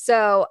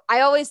 So I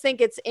always think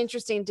it's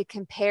interesting to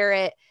compare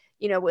it,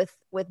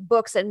 with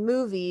books and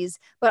movies,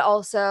 but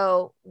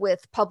also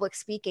with public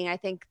speaking. I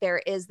think there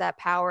is that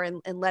power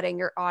in letting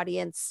your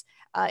audience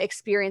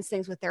experience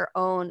things with their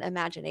own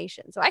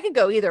imagination. So I could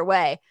go either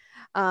way.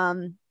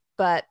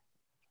 But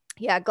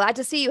yeah, glad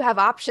to see you have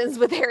options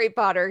with Harry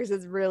Potter, because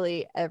it's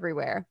really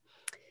everywhere.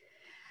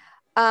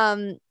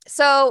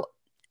 So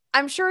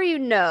I'm sure you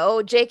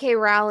know, J.K.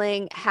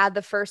 Rowling had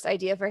the first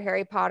idea for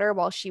Harry Potter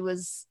while she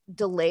was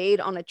delayed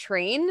on a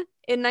train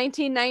in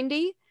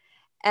 1990.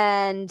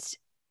 And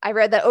I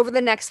read that over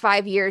the next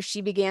 5 years,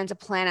 she began to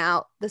plan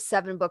out the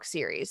 7 book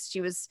series. She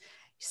was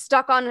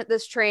stuck on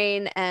this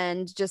train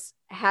and just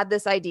had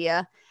this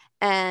idea.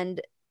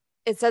 And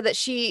it said that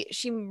she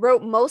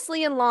wrote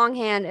mostly in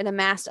longhand and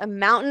amassed a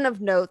mountain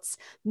of notes,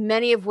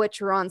 many of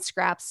which were on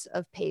scraps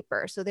of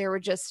paper. So they were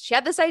just, she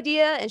had this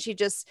idea and she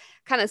just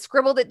kind of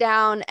scribbled it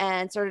down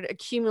and started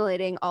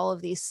accumulating all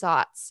of these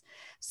thoughts.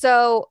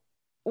 So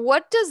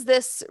what does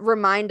this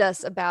remind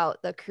us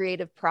about the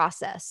creative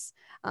process?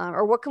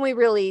 Or what can we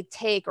really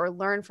take or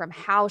learn from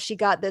how she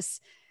got this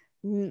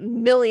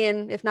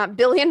million, if not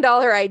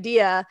billion-dollar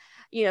idea,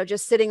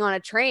 just sitting on a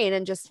train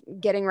and just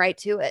getting right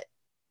to it?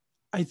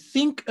 I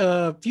think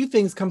a few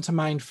things come to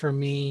mind for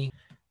me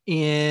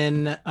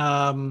in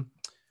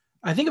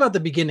I think about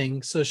the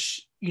beginning. So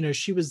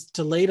she was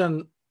delayed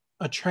on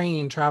a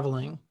train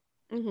traveling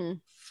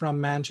from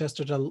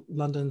Manchester to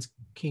London's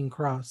King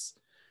Cross.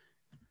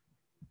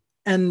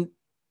 And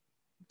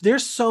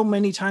there's so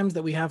many times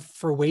that we have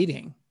for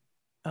waiting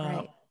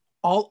Right.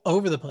 all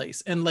over the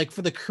place. And like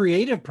for the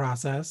creative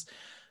process,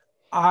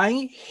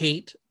 I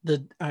hate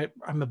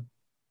I'm a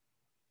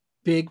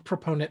big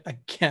proponent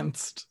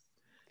against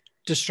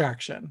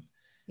distraction.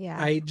 Yeah.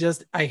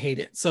 I hate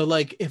it. So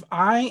like if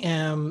I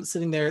am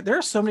sitting there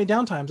are so many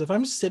downtimes. If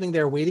I'm sitting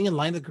there waiting in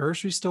line at the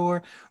grocery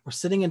store or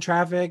sitting in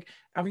traffic,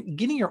 I mean,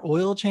 getting your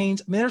oil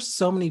changed. I mean, there's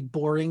so many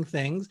boring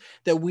things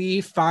that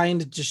we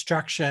find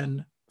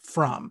distraction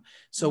from.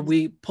 So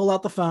we pull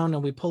out the phone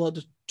and we pull out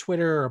the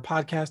Twitter or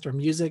podcast or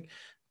music,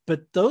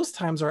 but those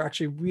times are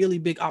actually really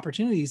big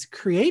opportunities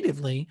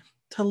creatively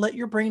to let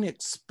your brain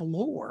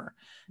explore.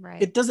 Right.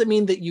 It doesn't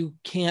mean that you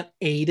can't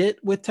aid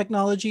it with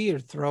technology or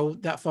throw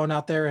that phone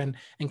out there and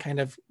kind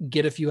of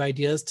get a few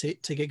ideas to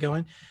get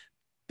going.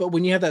 But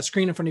when you have that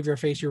screen in front of your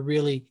face, you're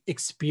really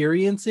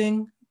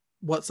experiencing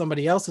what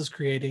somebody else is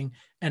creating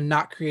and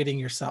not creating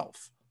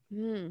yourself.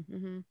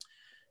 Mm-hmm.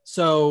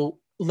 So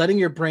letting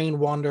your brain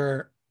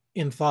wander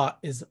in thought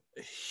is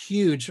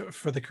huge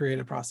for the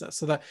creative process.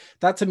 So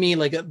that to me,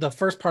 like the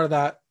first part of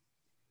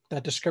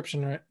that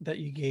description that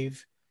you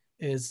gave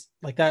is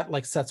like that,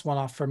 like sets one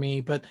off for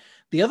me. But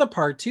the other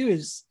part too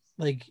is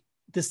like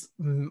this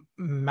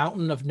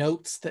mountain of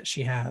notes that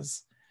she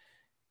has.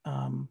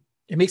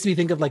 It makes me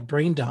think of like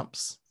brain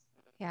dumps.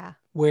 Yeah.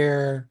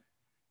 Where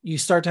you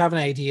start to have an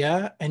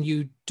idea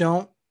and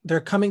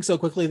they're coming so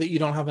quickly that you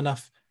don't have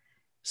enough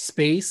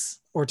space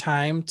or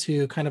time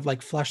to kind of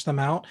like flesh them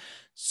out.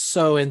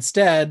 So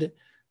instead,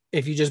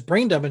 if you just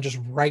brain dump and just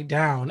write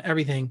down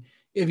everything,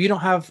 if you don't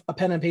have a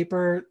pen and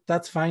paper,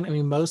 that's fine. I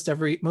mean, most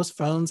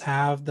phones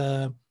have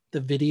the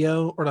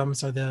video, or I'm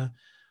sorry, the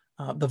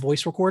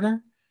voice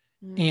recorder,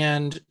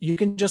 and you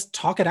can just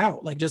talk it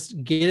out, like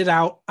just get it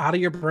out of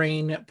your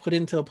brain, put it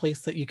into a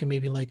place that you can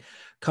maybe like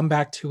come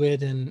back to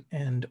it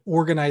and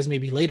organize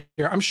maybe later.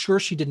 I'm sure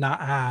she did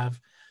not have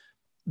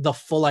the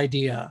full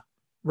idea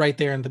right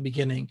there in the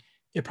beginning.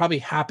 It probably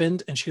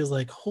happened and she was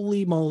like,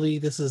 holy moly,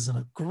 this is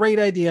a great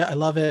idea. I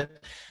love it.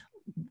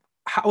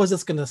 How is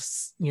this going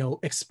to,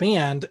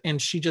 expand?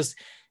 And she just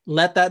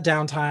let that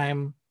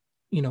downtime,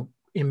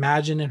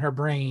 imagine in her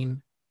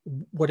brain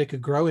what it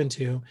could grow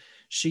into.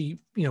 She,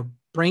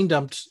 brain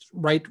dumped,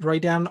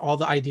 write down all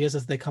the ideas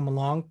as they come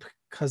along,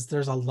 because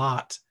there's a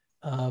lot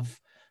of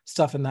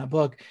stuff in that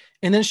book.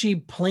 And then she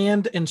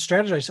planned and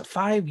strategized.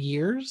 5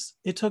 years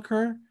it took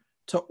her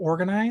to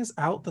organize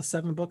out the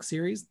 7-book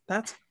series.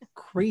 That's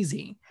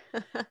crazy.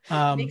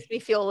 Makes me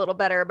feel a little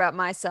better about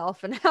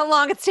myself and how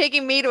long it's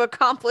taking me to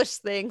accomplish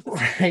things.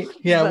 Right.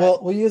 Yeah.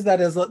 We'll use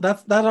that as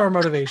that's our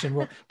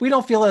motivation. We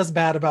don't feel as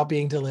bad about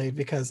being delayed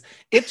because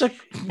it took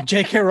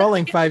J.K.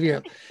 Rowling 5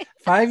 years.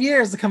 5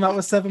 years to come out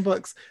with 7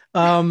 books.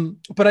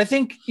 But I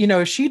think,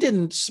 if she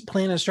didn't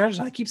plan and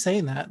strategize, I keep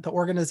saying that, the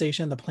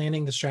organization, the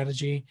planning, the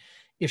strategy,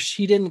 if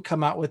she didn't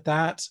come out with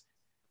that,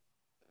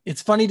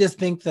 it's funny to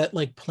think that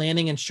like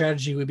planning and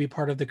strategy would be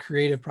part of the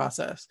creative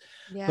process.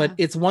 Yeah. But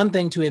it's one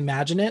thing to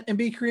imagine it and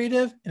be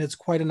creative, and it's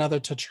quite another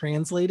to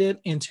translate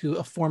it into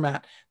a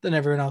format that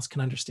everyone else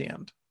can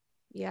understand.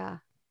 Yeah.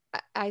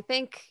 I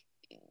think,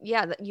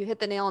 you hit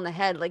the nail on the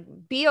head. Like,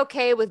 be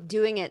okay with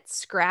doing it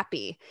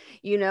scrappy,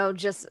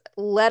 just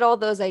let all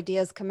those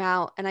ideas come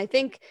out. And I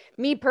think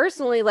me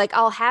personally, like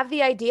I'll have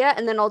the idea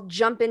and then I'll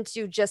jump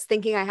into just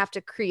thinking I have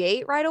to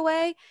create right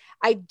away.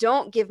 I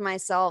don't give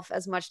myself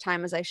as much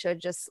time as I should,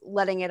 just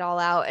letting it all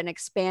out and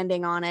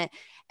expanding on it.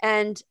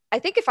 And I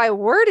think if I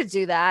were to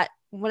do that,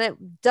 when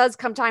it does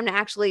come time to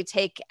actually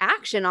take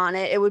action on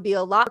it, it would be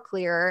a lot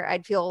clearer.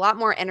 I'd feel a lot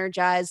more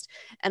energized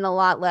and a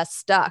lot less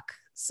stuck.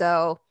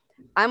 So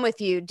I'm with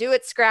you. Do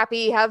it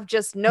scrappy, have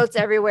just notes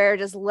everywhere,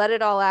 just let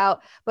it all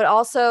out, but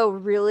also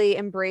really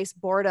embrace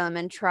boredom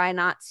and try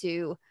not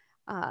to,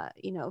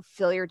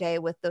 fill your day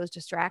with those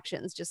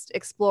distractions. Just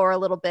explore a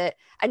little bit.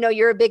 I know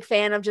you're a big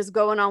fan of just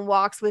going on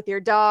walks with your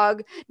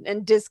dog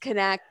and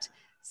disconnect.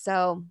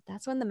 So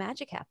that's when the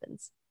magic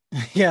happens.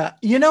 Yeah,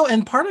 you know,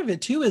 and part of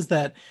it too is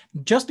that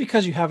just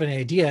because you have an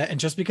idea and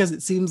just because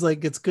it seems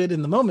like it's good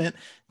in the moment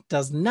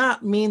does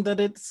not mean that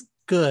it's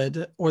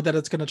good or that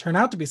it's going to turn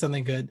out to be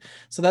something good.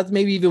 So that's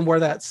maybe even where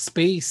that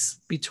space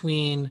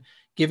between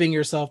giving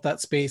yourself that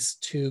space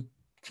to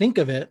think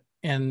of it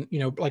and, you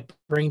know, like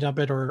brain dump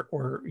it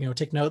or you know,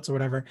 take notes or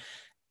whatever,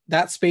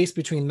 that space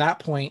between that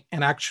point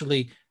and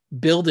actually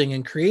building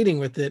and creating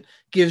with it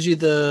gives you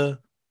the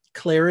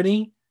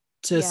clarity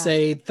to Yeah.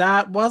 say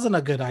that wasn't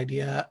a good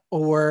idea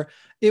or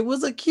it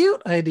was a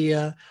cute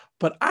idea,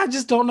 but I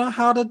just don't know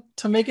how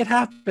to make it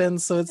happen,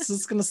 so it's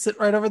just going to sit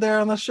right over there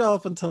on the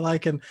shelf until I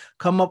can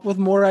come up with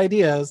more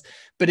ideas.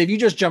 But if you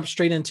just jump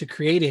straight into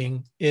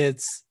creating,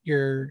 it's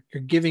you're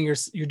doing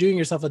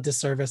yourself a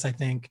disservice, I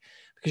think,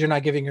 because you're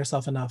not giving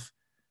yourself enough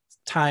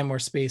time or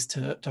space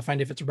to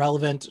find if it's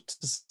relevant,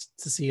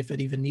 to see if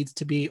it even needs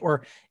to be,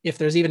 or if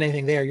there's even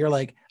anything there. You're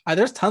like,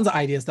 there's tons of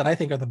ideas that I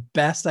think are the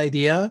best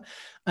idea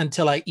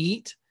until I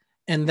eat,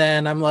 and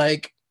then I'm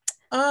like,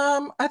 I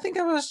think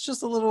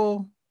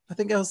I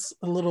think I was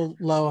a little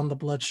low on the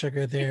blood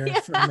sugar there Yeah.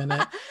 for a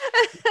minute.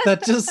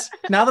 That just,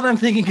 now that I'm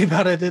thinking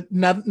about it,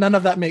 none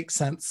of that makes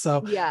sense.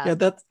 So Yeah.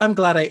 yeah, I'm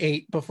glad I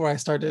ate before I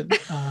started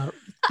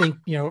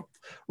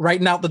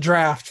writing out the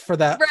draft for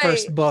that Right.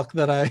 first book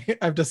that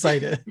I've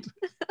decided.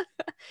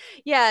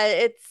 Yeah,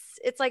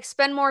 it's like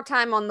spend more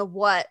time on the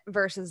what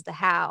versus the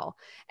how.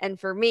 And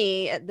for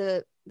me,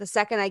 the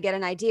second I get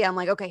an idea, I'm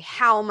like, okay,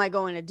 how am I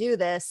going to do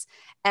this?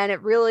 And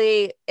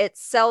it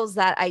sells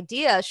that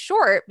idea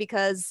short,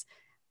 because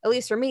at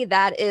least for me,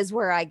 that is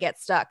where I get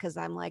stuck, because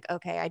I'm like,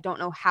 okay, I don't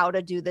know how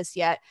to do this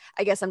yet.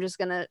 I guess I'm just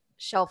gonna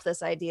shelf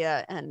this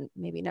idea and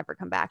maybe never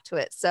come back to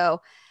it.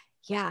 So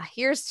yeah,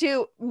 here's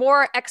to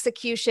more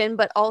execution,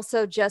 but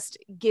also just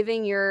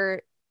giving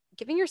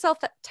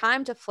yourself that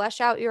time to flesh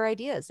out your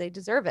ideas. They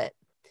deserve it.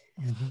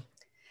 Mm-hmm.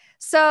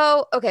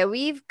 So, okay,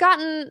 we've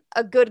gotten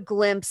a good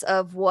glimpse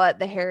of what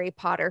the Harry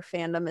Potter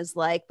fandom is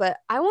like, but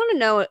I want to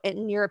know,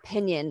 in your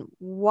opinion,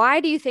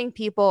 why do you think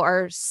people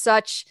are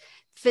such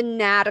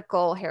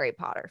fanatical Harry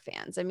Potter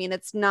fans? I mean,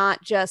 it's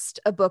not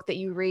just a book that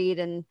you read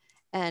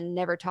and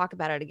never talk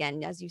about it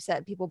again. As you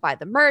said, people buy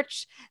the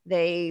merch,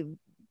 they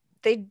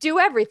do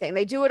everything.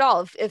 They do it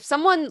all. If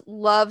someone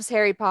loves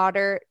Harry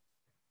Potter,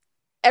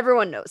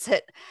 everyone knows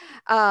it.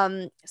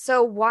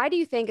 So why do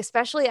you think,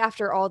 especially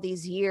after all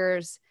these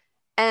years,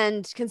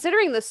 and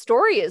considering the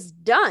story is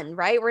done,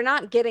 right? We're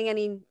not getting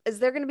any. Is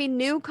there going to be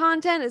new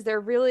content? Is there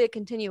really a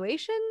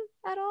continuation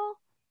at all?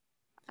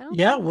 I don't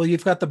Yeah, think. well,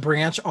 you've got the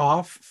branch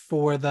off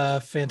for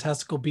the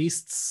Fantastical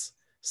Beasts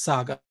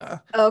saga.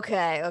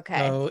 Okay,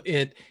 okay. So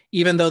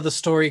even though the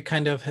story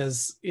kind of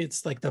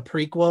it's like the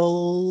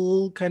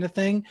prequel kind of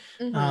thing,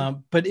 Mm-hmm.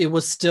 but it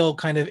was still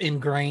kind of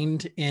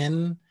ingrained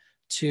in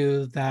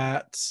to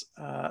that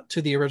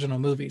to the original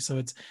movie. So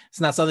it's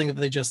not something that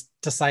they just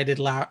decided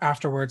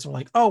afterwards.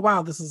 Like, oh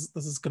wow, this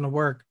is going to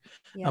work.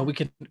 Yeah. We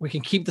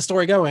can keep the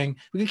story going.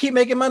 We can keep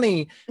making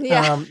money.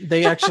 Yeah.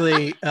 They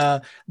actually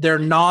they're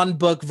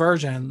non-book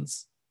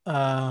versions.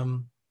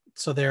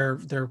 So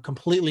they're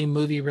completely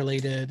movie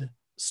related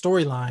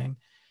storyline,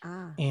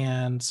 Ah.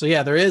 and so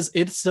yeah,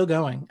 it's still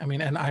going. I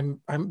mean, and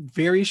I'm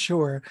very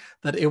sure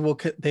that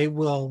they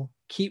will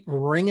keep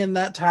wringing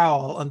that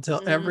towel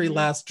until every Mm-hmm.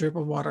 last drip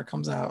of water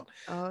comes out.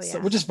 Oh So,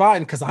 yeah. which is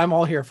fine because I'm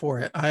all here for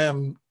it. I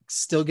am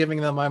still giving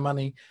them my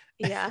money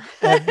Yeah.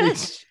 every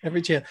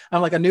every chance.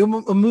 I'm like, new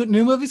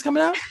movie's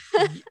coming out.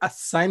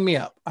 Sign me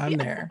up. I'm Yeah.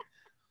 there.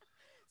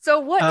 So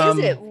what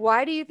is it? Um,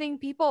 Why do you think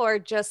people are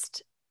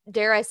just,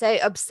 dare I say,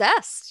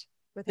 obsessed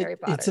with Harry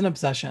it's Potter? an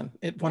obsession.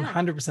 It Yeah.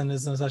 100%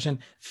 is an obsession.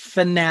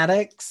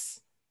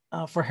 Fanatics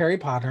for Harry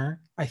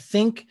Potter. I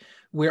think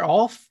we're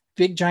all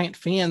big giant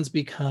fans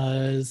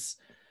because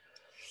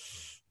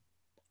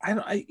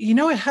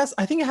it has.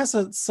 I think it has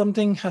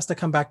something has to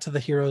come back to the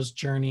hero's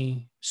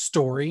journey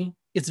story.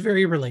 It's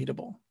very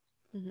relatable.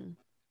 Mm-hmm.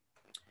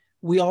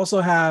 We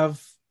also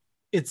have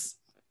it's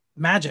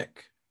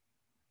magic.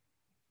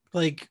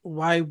 Like,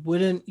 why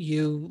wouldn't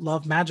you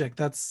love magic?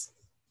 It's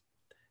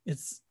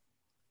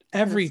An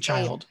every escape.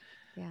 child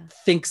Yeah.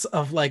 thinks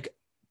of like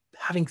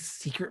having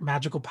secret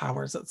magical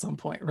powers at some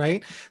point,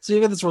 right? So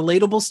you got this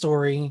relatable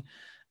story,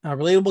 a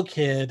relatable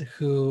kid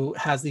who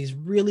has these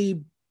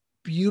really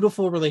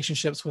beautiful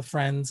relationships with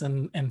friends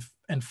and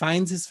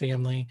finds his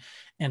family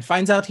and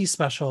finds out he's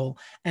special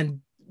and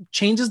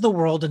changes the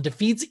world and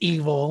defeats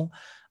evil,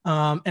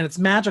 and it's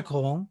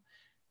magical.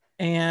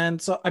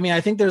 And so, I mean,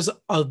 I think there's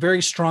a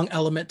very strong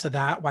element to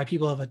that why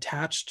people have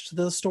attached to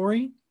the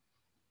story.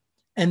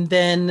 And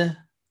then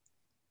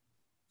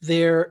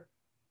there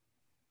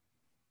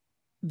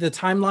the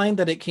timeline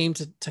that it came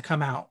to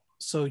come out.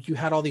 So you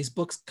had all these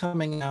books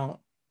coming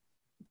out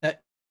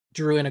that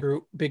drew in a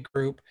big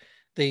group.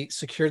 They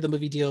secured the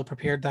movie deal,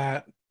 prepared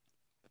that,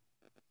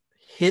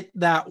 hit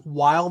that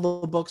while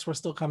the books were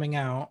still coming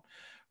out,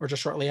 or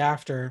just shortly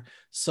after,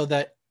 so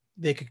that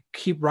they could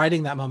keep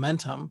riding that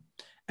momentum.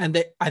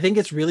 And I think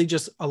it's really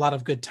just a lot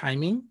of good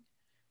timing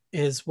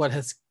is what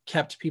has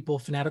kept people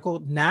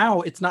fanatical.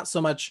 Now it's not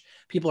so much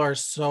people are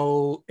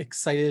so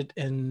excited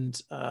and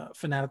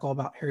fanatical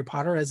about Harry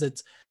Potter as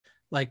it's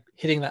like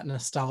hitting that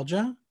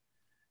nostalgia.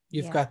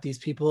 You've got these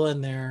people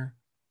in their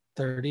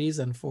 30s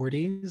and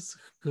 40s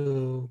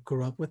who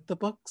grew up with the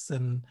books,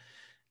 and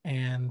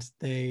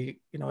they,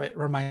 you know, it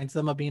reminds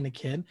them of being a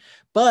kid.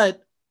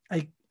 But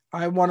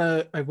I want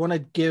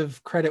to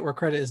give credit where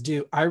credit is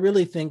due. I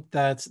really think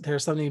that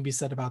there's something to be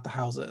said about the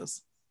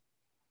houses.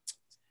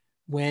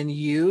 When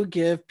you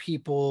give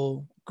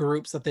people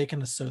groups that they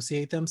can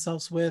associate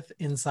themselves with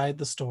inside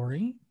the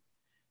story,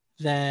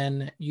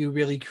 then you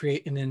really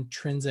create an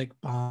intrinsic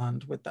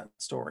bond with that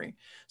story.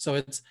 So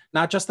it's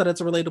not just that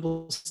it's a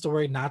relatable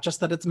story, not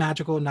just that it's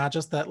magical, not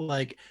just that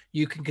like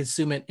you can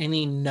consume it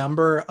any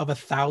number of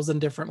 1,000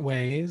 different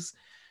ways.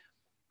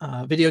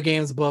 Video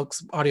games,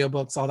 books,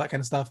 audiobooks, all that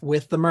kind of stuff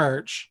with the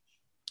merch,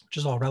 which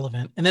is all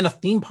relevant. And then a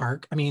theme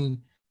park. I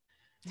mean,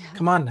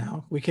 come on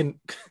now. We can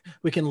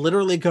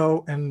literally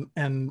go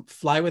and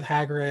fly with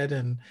Hagrid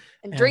and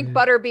drink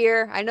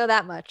butterbeer. I know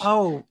that much.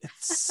 Oh,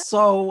 it's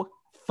so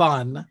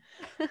fun.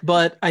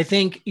 But I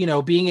think, you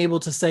know, being able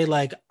to say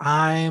like,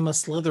 I'm a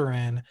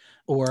Slytherin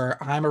or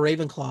I'm a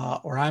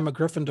Ravenclaw or I'm a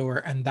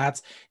Gryffindor, and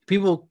that's,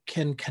 people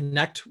can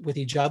connect with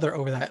each other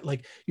over that.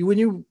 Like when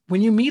you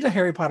meet a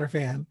Harry Potter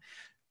fan,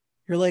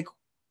 you're like,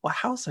 what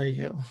house are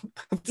you?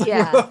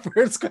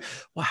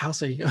 What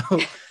house are you?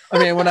 I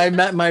mean, when I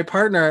met my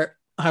partner,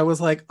 I was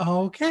like,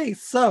 oh, okay,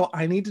 so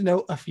I need to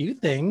know a few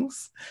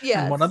things. Yes.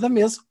 And one of them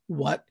is,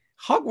 what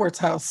Hogwarts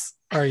house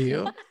are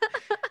you?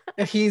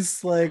 And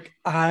he's like,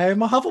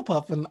 I'm a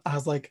Hufflepuff. And I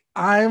was like,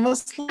 I'm a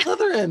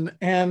Slytherin.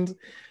 And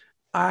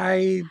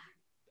I'm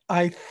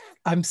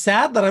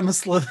sad that I'm a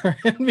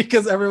Slytherin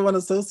because everyone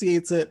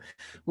associates it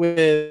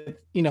with,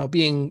 you know,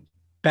 being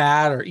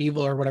bad or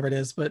evil or whatever it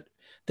is. But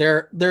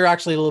they're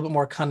actually a little bit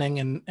more cunning,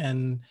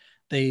 and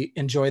they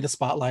enjoy the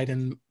spotlight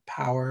and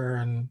power,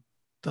 and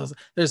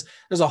there's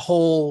a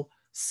whole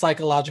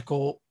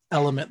psychological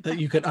element that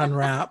you could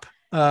unwrap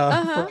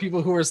for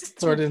people who are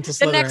sort of into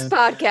Slytherin. The next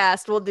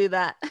podcast we'll do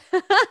that.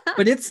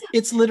 But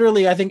it's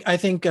literally, I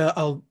think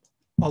a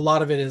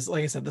lot of it is,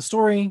 like I said, the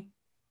story.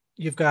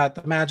 You've got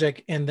the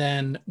magic, and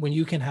then when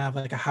you can have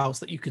like a house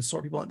that you can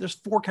sort people in, there's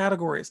 4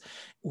 categories.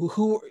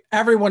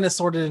 Everyone is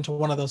sorted into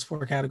one of those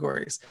 4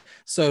 categories,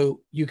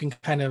 so you can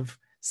kind of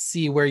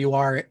see where you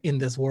are in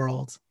this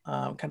world,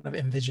 kind of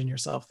envision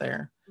yourself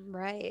there.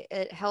 Right.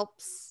 It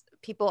helps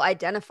people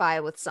identify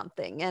with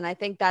something, and I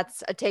think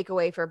that's a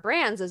takeaway for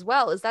brands as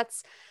well. Is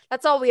that's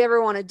all we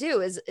ever want to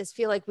do is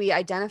feel like we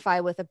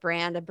identify with a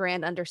brand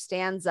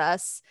understands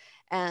us,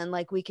 and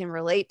like we can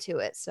relate to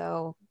it.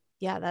 So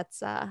yeah,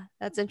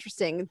 that's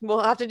interesting.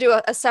 We'll have to do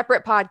a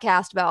separate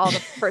podcast about all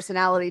the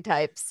personality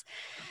types.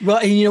 Well,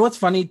 and you know what's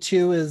funny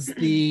too is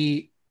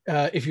the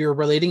if you're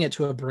relating it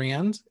to a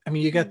brand, I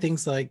mean, you got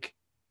things like,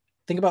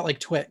 think about like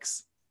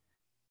Twix.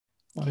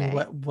 Okay. I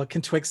mean, what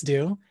can Twix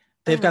do?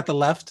 They've got the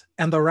left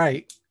and the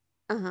right.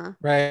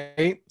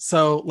 Right.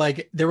 So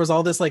like there was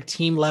all this like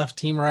team left,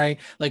 team right,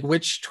 like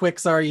which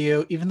Twix are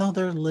you? Even though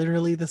they're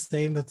literally the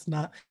same, there's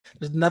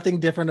nothing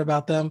different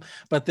about them.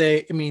 But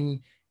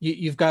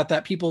you've got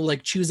that people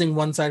like choosing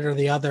one side or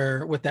the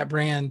other with that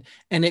brand,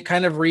 and it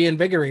kind of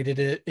reinvigorated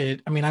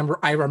it. I mean,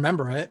 I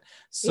remember it,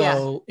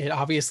 so it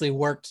obviously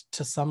worked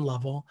to some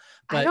level.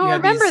 But I don't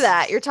remember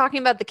that. You're talking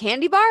about the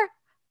candy bar,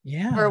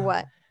 or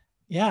what?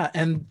 Yeah,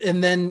 and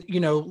then, you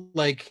know,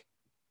 like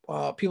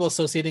people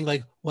associating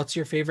like, what's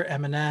your favorite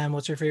M&M?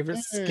 What's your favorite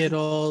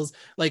Skittles?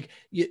 Like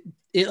it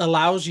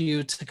allows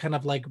you to kind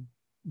of like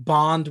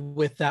bond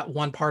with that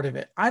one part of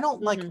it. I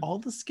don't like all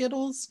the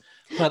Skittles,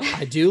 but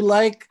I do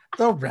like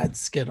the red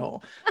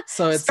Skittle.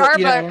 So it's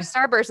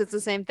Starburst, it's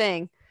the same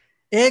thing.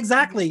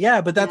 Exactly.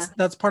 Yeah. But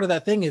that's part of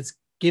that thing, is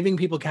giving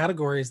people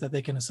categories that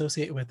they can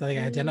associate with, that they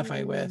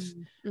identify with,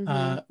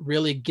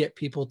 really get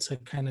people to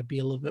kind of be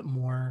a little bit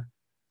more,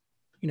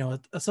 you know,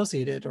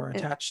 associated or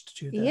attached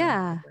to the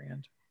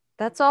brand.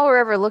 That's all we're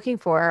ever looking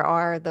for,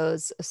 are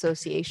those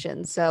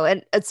associations. So,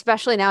 and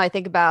especially now I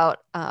think about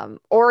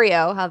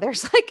Oreo, how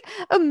there's like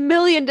a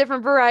million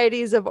different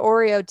varieties of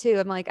Oreo too.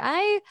 I'm like,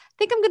 I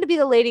think I'm going to be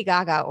the Lady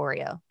Gaga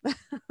Oreo.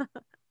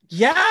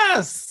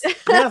 Yes.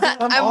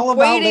 I'm all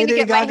about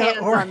Lady Gaga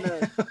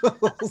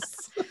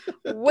Oreos.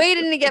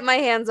 Waiting to get my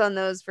hands on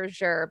those for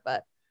sure,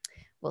 but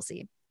we'll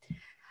see.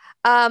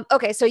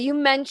 Okay. So you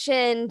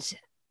mentioned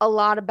a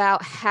lot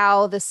about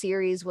how the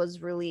series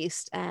was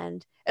released,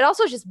 and it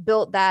also just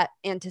built that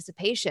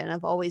anticipation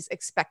of always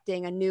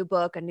expecting a new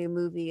book, a new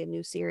movie, a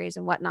new series,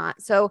 and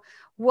whatnot. So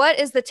what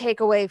is the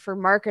takeaway for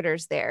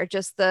marketers there?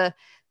 Just the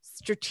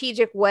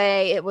strategic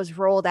way it was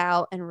rolled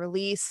out and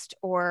released,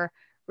 or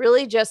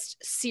really just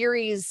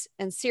series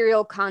and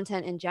serial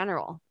content in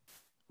general?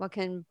 What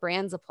can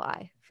brands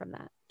apply from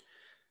that?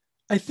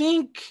 I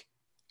think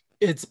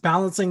it's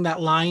balancing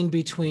that line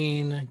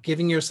between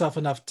giving yourself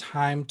enough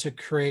time to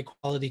create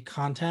quality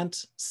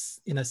content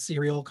in a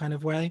serial kind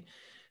of way,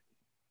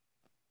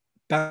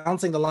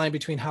 balancing the line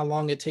between how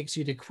long it takes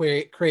you to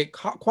create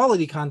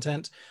quality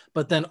content,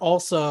 but then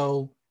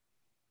also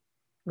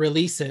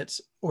release it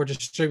or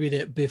distribute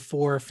it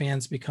before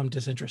fans become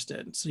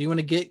disinterested. So you want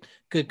to get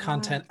good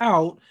content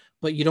out,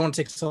 but you don't want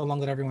to take so long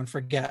that everyone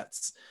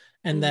forgets.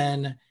 And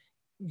then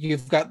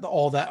you've got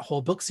all that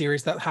whole book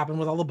series that happened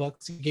with all the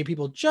books. You gave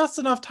people just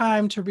enough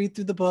time to read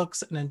through the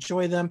books and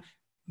enjoy them,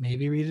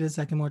 maybe read it a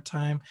second more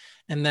time.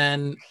 And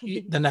then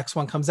the next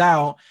one comes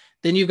out.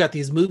 Then you've got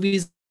these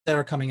movies that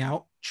are coming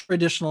out,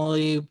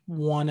 traditionally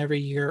one every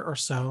year or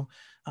so,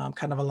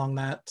 kind of along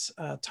that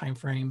time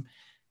frame.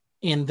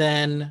 And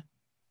then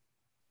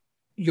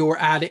you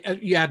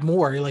add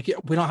more. Like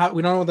we don't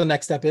know what the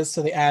next step is,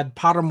 so they add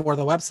Pottermore,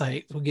 the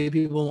website, will give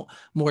people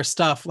more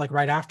stuff like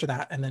right after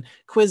that, and then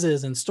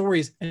quizzes and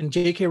stories. And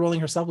J.K. Rowling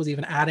herself was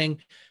even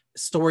adding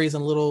stories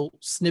and little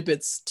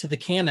snippets to the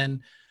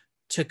canon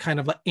to kind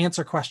of like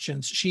answer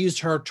questions. She used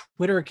her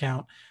Twitter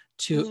account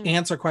to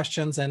answer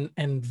questions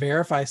and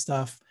verify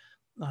stuff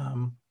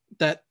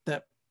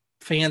that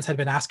fans had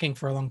been asking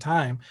for a long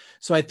time.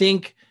 So I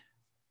think,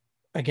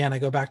 again, I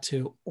go back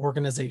to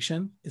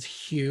organization is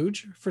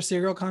huge for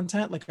serial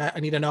content. Like I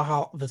need to know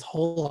how this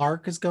whole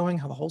arc is going,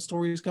 how the whole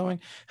story is going,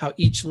 how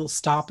each little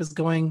stop is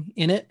going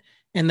in it.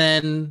 And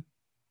then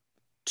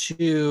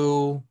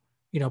to,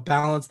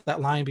 balance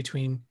that line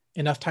between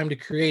enough time to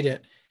create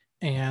it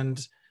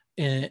and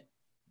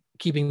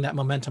keeping that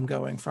momentum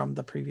going from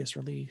the previous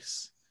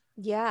release.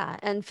 Yeah.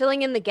 And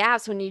filling in the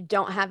gaps when you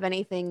don't have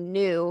anything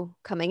new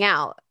coming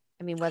out.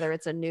 I mean, whether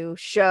it's a new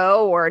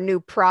show or a new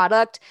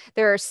product,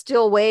 there are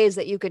still ways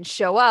that you can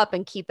show up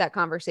and keep that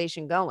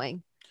conversation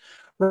going.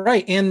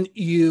 Right. And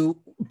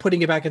you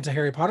putting it back into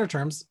Harry Potter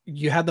terms,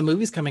 you had the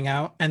movies coming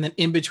out, and then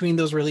in between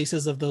those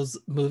releases of those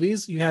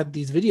movies, you had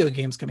these video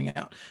games coming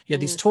out. You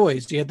had these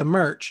toys, you had the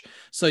merch.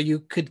 So you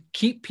could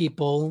keep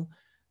people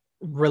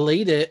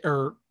related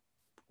or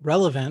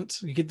relevant.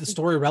 You get the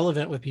story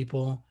relevant with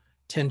people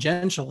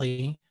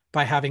tangentially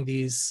by having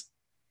these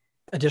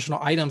additional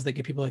items that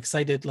get people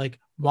excited, like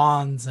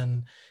wands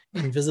and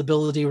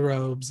invisibility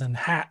robes and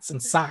hats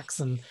and socks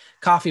and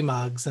coffee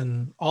mugs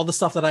and all the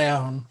stuff that I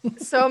own.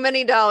 So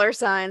many dollar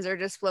signs are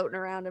just floating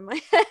around in my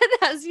head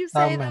as you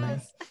say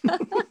this.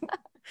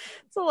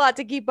 It's a lot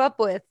to keep up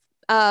with.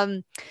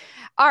 All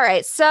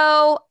right.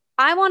 So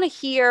I want to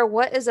hear,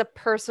 what is a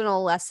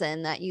personal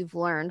lesson that you've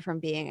learned from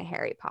being a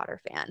Harry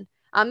Potter fan?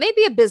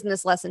 Maybe a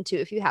business lesson too,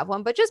 if you have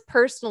one, but just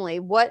personally,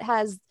 what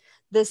has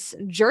this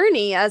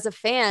journey as a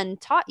fan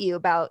taught you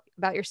about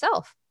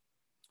yourself?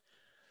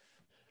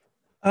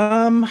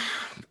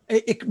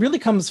 It really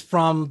comes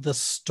from the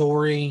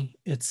story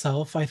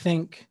itself, I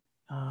think,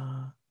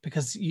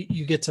 because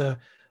you get to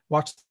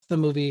watch the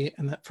movie,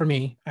 and for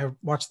me, I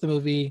watched the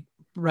movie,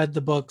 read the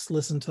books,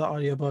 listened to the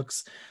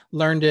audiobooks,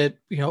 learned it,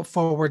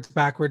 forwards,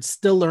 backwards,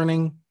 still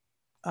learning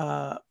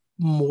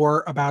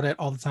more about it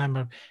all the time.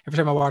 Every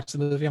time I watch the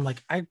movie, I'm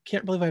like, I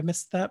can't believe I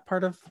missed that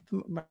part of,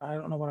 I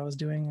don't know what I was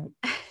doing.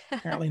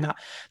 Apparently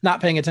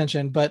not paying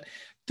attention. But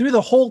through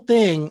the whole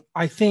thing,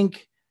 I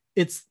think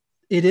it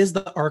is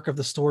the arc of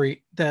the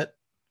story that,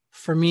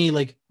 for me,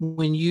 like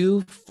when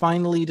you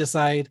finally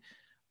decide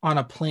on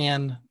a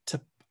plan to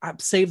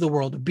save the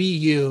world, be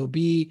you,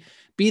 be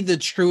the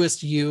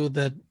truest you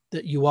that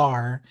you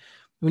are,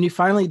 when you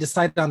finally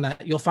decide on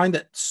that, you'll find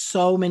that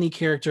so many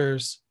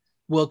characters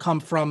will come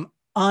from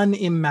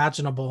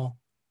unimaginable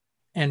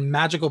and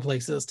magical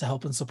places to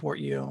help and support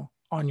you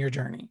on your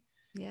journey.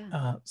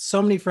 Yeah.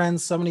 So many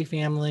friends, so many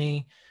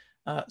family,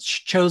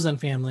 chosen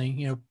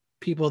family,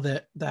 people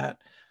that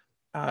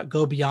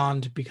go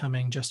beyond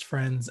becoming just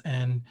friends,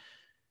 and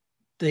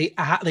they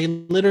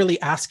literally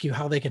ask you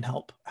how they can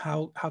help.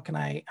 How can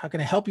I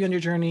help you on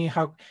your journey?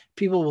 How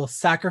people will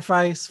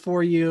sacrifice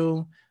for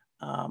you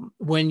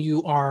when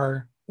you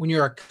are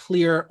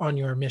clear on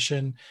your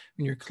mission,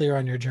 when you're clear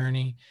on your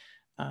journey.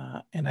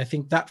 And I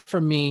think that for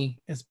me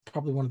is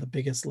probably one of the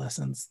biggest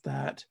lessons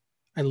that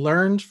I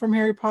learned from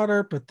Harry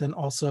Potter, but then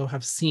also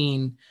have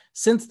seen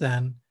since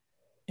then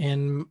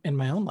in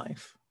my own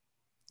life.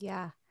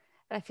 Yeah.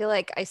 I feel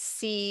like I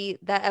see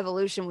that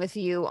evolution with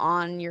you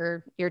on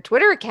your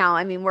Twitter account.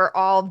 I mean, we're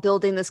all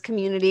building this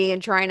community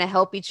and trying to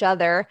help each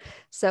other.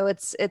 So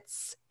it's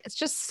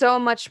just so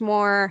much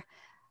more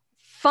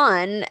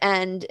fun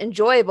and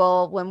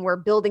enjoyable when we're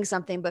building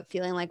something, but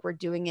feeling like we're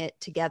doing it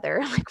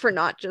together, like we're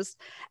not just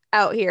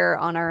out here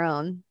on our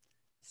own.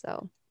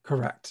 So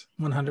correct.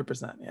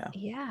 100%.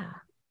 Yeah.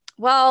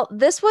 Well,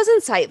 this was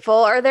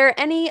insightful. Are there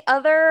any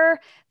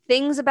other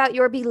things about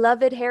your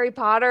beloved Harry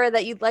Potter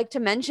that you'd like to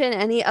mention?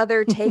 Any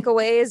other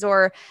takeaways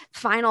or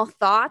final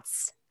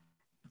thoughts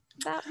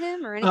about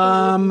him, or anything?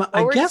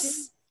 I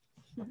guess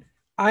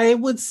I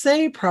would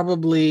say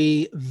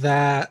probably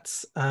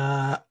that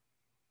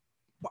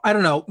I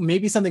don't know,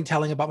 maybe something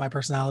telling about my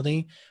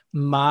personality.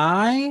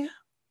 My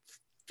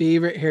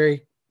favorite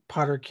Harry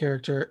Potter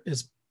character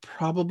is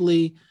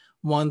probably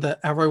one that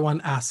everyone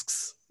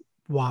asks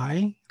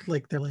why.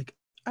 Like they're like,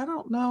 I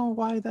don't know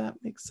why that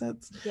makes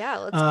sense. Yeah,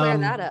 let's clear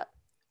that up.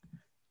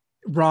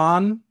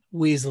 Ron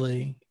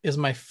Weasley is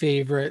my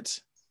favorite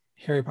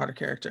Harry Potter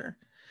character.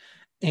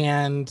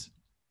 And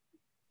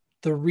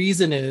the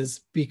reason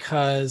is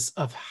because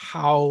of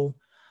how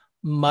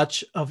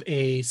much of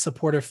a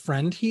supportive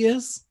friend he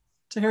is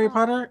to Harry Oh.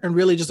 Potter, and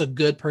really just a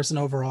good person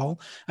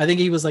overall. I think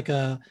he was like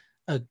a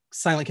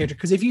silent character,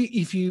 because if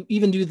you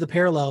even do the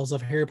parallels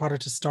of Harry Potter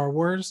to Star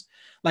Wars,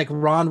 like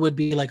Ron would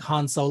be like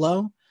Han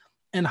Solo,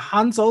 and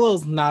Han Solo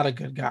is not a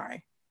good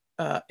guy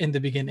in the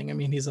beginning. I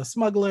mean, he's a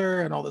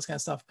smuggler and all this kind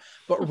of stuff,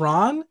 but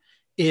Ron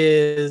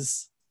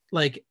is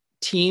like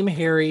team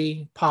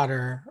Harry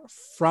Potter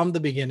from the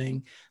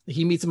beginning.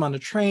 He meets him on a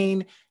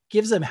train,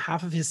 gives him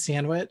half of his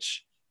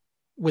sandwich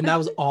when that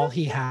was all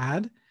he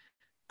had.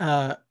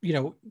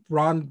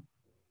 Ron,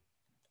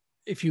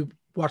 if you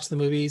watch the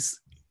movies,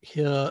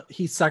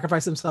 he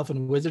sacrificed himself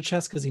in wizard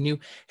chess because he knew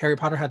Harry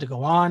Potter had to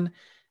go on.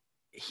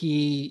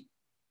 He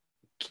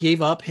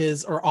gave up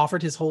his, or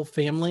offered his whole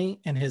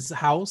family and his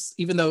house,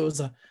 even though it was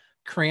a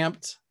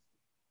cramped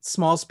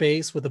small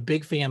space with a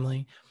big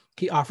family.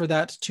 He offered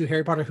that to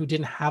Harry Potter, who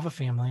didn't have a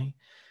family.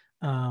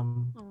 I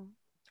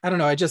don't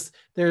know.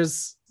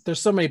 There's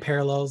so many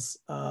parallels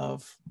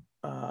of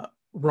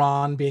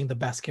Ron being the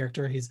best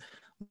character. He's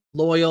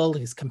loyal,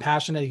 he's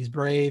compassionate, he's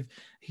brave,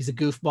 he's a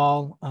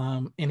goofball,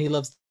 and he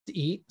loves to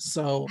eat.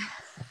 So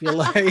I feel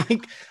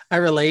like I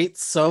relate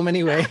so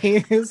many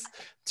ways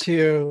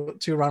to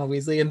Ronald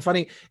Weasley. And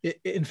funny,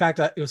 in fact,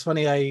 it was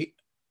funny. I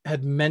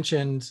had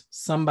mentioned,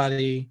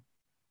 somebody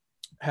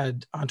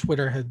had on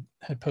Twitter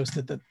had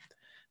posted that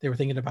they were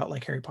thinking about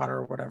like Harry Potter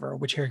or whatever,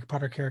 which Harry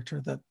Potter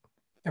character that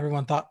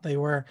everyone thought they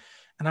were,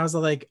 and I was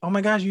like, oh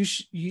my gosh,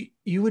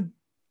 you would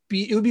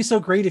be, it would be so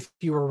great if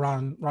you were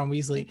Ron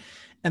Weasley.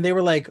 And they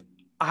were like,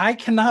 I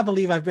cannot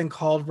believe I've been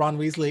called Ron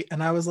Weasley.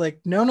 And I was like,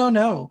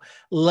 no.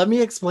 Let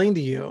me explain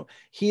to you.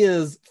 He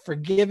is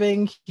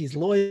forgiving. He's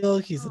loyal.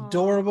 He's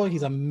adorable.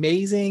 He's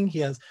amazing. He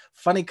has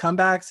funny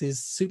comebacks. He's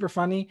super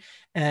funny.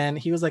 And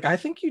he was like, I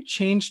think you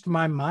changed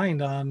my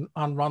mind on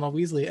Ronald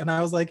Weasley. And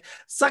I was like,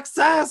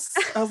 success.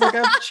 I was like,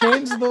 I've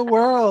changed the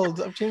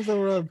world. I've changed the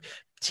world.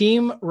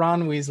 Team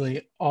Ron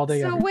Weasley all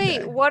day. So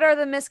wait, what are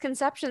the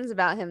misconceptions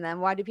about him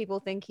then? Why do people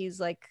think he's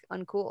like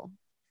uncool?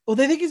 Well,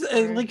 they think he's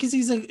like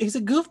he's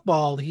a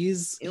goofball.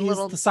 He's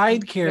the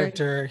side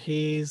character.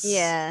 He's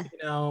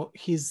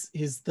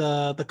he's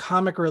the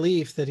comic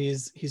relief, that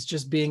he's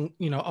just being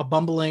a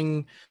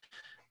bumbling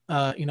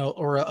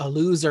or a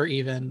loser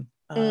even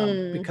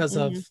because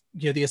of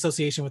the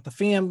association with the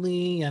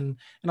family and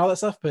all that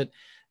stuff. But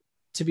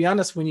to be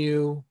honest,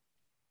 the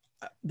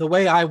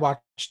way I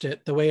watched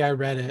it, the way I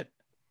read it,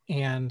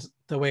 and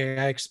the way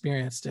I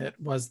experienced it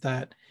was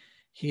that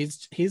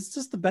he's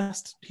just the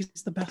best. He's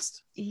the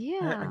best.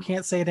 Yeah. I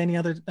can't say it any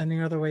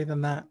other way than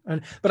that.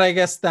 But I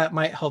guess that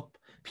might help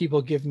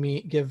people give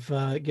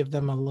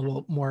them a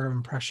little more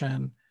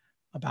impression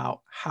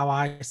about how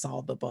I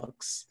saw the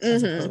books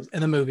and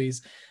the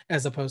movies,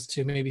 as opposed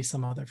to maybe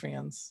some other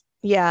fans.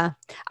 Yeah.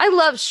 I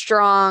love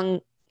strong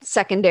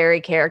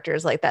secondary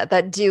characters like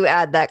that do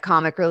add that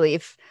comic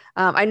relief.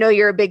 I know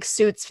you're a big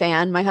Suits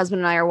fan. My husband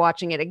and I are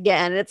watching it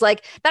again. It's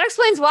like, that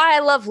explains why I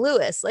love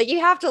Lewis. Like, you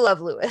have to love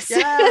Lewis.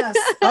 Yes.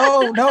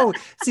 Oh no.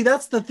 See,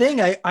 that's the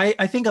thing.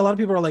 I think a lot of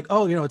people are like,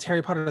 oh, it's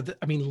Harry Potter.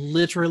 I mean,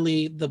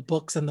 literally the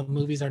books and the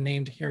movies are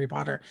named Harry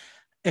Potter,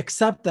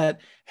 except that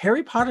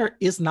Harry Potter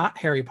is not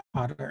Harry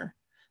Potter.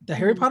 The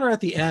Harry Potter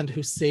at the end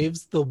who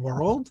saves the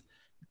world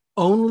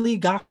only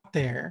got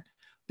there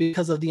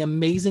because of the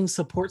amazing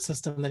support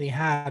system that he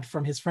had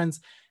from his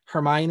friends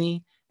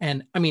Hermione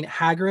and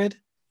Hagrid,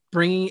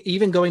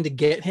 going to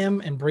get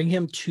him and bring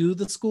him to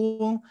the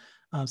school,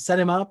 set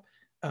him up.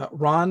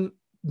 Ron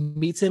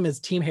meets him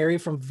as Team Harry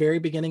from very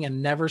beginning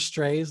and never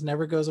strays,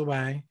 never goes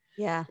away.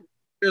 Yeah.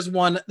 There's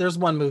one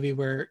movie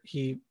where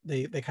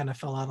they kind of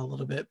fell out a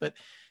little bit, but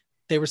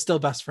they were still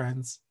best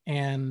friends.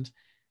 And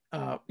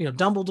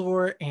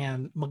Dumbledore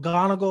and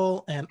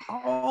McGonagall and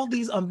all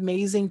these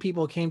amazing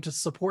people came to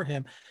support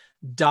him.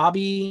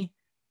 Dobby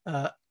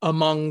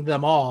among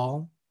them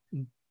all,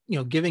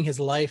 giving his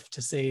life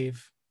to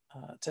save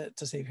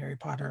Harry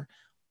Potter.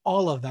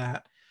 All of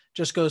that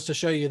just goes to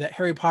show you that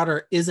Harry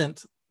Potter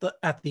isn't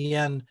at the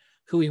end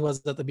who he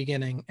was at the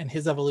beginning, and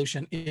his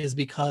evolution is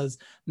because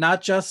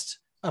not just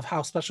of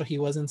how special he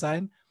was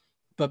inside,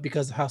 but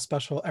because of how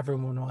special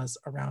everyone was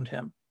around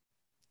him.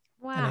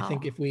 Wow. And I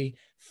think if we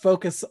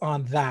focus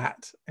on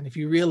that, and if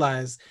you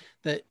realize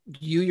that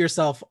you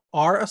yourself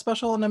are a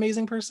special and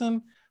amazing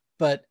person,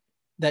 but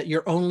that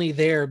you're only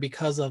there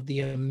because of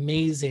the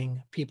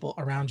amazing people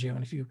around you,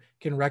 and if you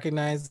can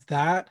recognize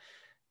that,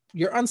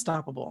 you're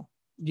unstoppable.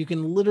 You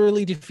can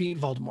literally defeat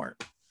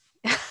Voldemort.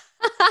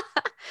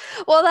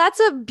 Well, that's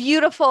a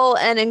beautiful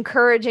and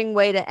encouraging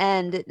way to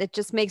end. It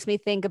just makes me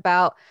think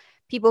about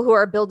people who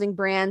are building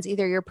brands,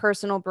 either your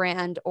personal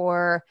brand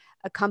or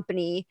a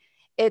company.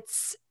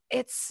 It's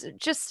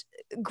just,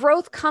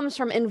 growth comes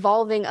from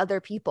involving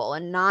other people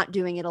and not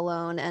doing it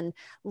alone, and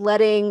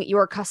letting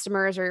your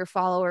customers or your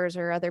followers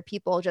or other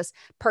people just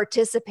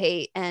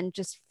participate and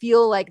just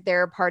feel like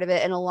they're a part of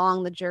it and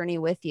along the journey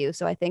with you.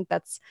 So I think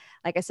that's,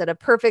 like I said, a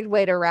perfect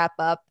way to wrap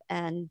up.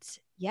 And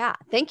yeah,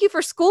 thank you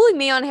for schooling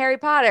me on Harry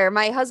Potter.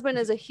 My husband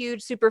is a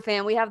huge super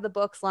fan. We have the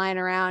books lying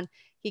around.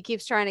 He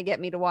keeps trying to get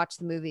me to watch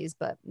the movies,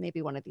 but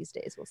maybe one of these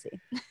days we'll see.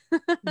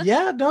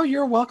 Yeah, no,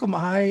 you're welcome.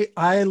 I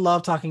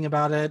love talking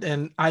about it,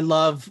 and I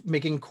love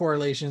making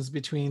correlations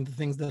between the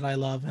things that I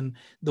love and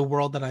the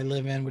world that I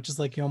live in, which is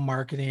like,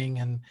 marketing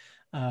and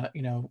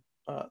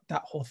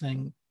that whole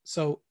thing.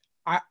 So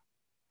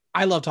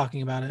I love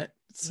talking about it.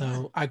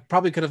 So I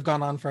probably could have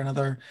gone on for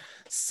another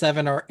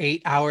 7 or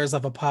 8 hours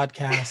of a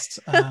podcast.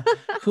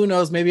 Who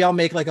knows? Maybe I'll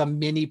make like a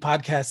mini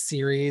podcast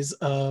series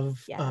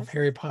of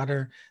Harry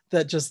Potter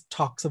that just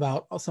talks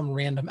about some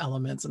random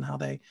elements and how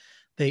they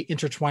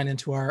intertwine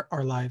into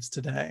our lives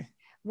today.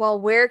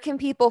 Well, where can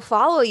people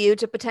follow you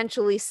to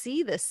potentially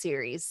see this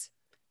series?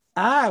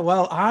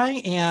 Well,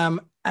 I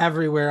am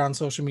everywhere on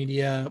social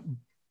media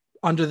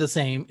under the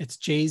same. It's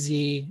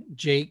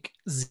Jake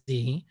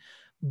Z.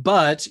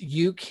 But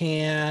you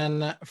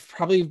can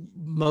probably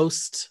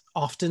most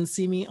often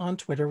see me on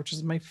Twitter, which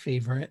is my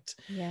favorite.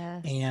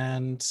 Yes.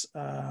 And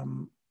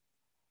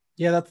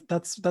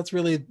that's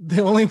really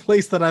the only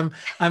place that I'm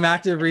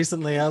active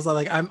recently. I was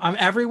like, I'm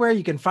everywhere.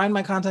 You can find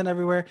my content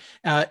everywhere.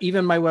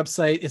 Even my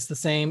website, it's the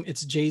same.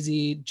 It's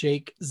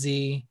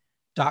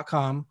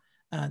jzjakez.com.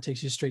 It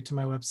takes you straight to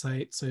my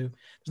website. So there's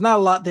not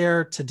a lot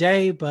there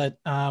today, but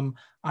I'm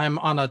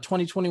on a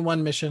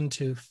 2021 mission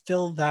to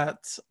fill that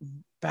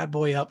bad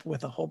boy up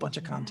with a whole bunch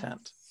of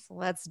content.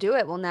 Let's do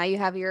it. Well, now you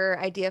have your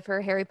idea for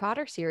a Harry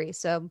Potter series,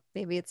 so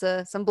maybe it's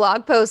some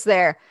blog posts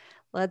there.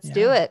 Let's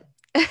do it.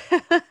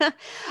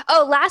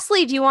 Oh,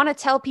 lastly, do you want to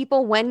tell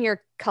people when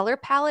your color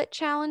palette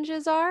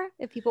challenges are,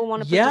 if people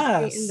want to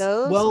participate in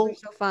those? Well, they're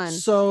so fun.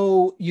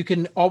 So you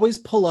can always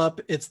pull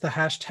up, it's the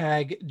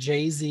hashtag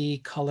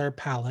JZ color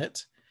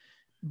palette,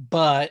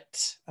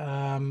 but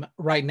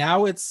right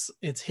now it's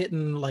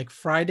hitting like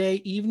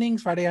Friday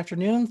evenings, Friday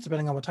afternoons,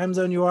 depending on what time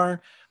zone you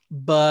are.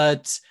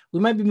 But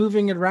we might be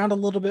moving it around a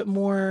little bit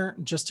more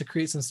just to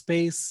create some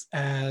space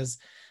as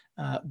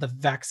the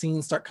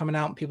vaccines start coming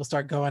out and people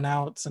start going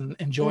out and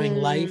enjoying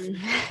life.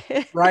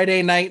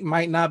 Friday night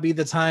might not be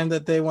the time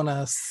that they want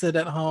to sit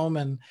at home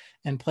and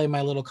play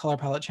my little color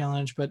palette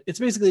challenge, but it's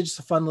basically just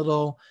a fun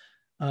little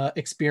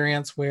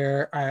experience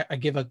where I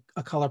give a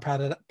color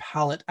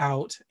palette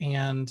out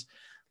and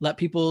let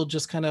people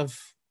just kind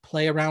of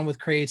play around with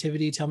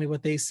creativity, tell me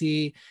what they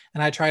see,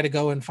 and I try to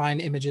go and find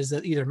images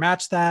that either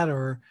match that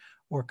or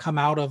come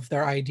out of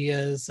their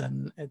ideas.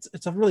 And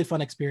it's a really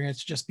fun experience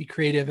to just be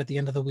creative at the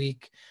end of the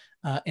week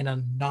in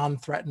a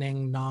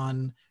non-threatening,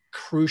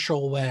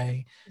 non-crucial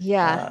way.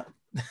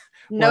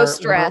 No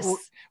stress.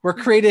 We're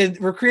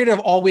creative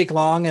all week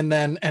long, and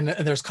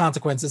there's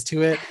consequences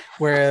to it.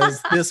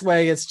 Whereas this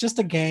way, it's just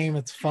a game.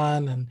 It's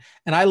fun,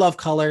 and I love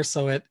color,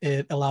 so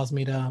it allows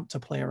me to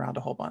play around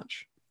a whole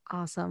bunch.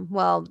 Awesome.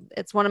 Well,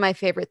 it's one of my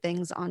favorite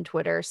things on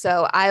Twitter.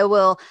 So I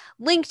will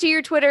link to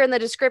your Twitter in the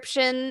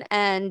description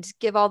and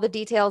give all the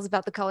details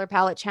about the color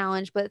palette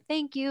challenge. But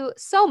thank you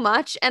so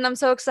much. And I'm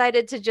so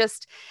excited to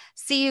just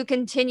see you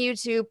continue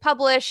to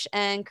publish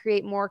and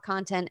create more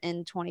content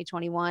in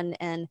 2021.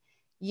 And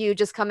you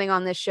just coming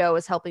on this show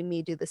is helping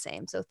me do the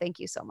same. So thank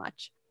you so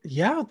much.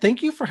 Yeah,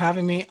 thank you for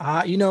having me.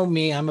 You know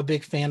me, I'm a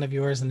big fan of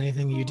yours and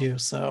anything you do.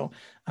 So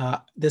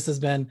this has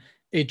been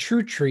a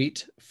true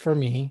treat for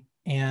me.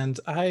 And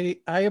I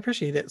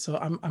appreciate it. So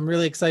I'm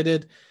really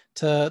excited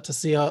to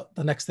see all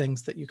the next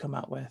things that you come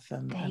out with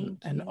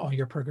and all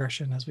your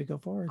progression as we go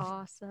forward.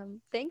 Awesome.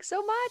 Thanks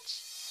so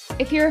much.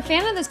 If you're a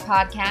fan of this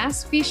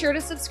podcast, be sure to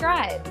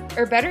subscribe,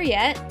 or better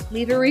yet,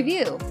 leave a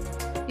review.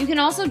 You can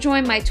also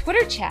join my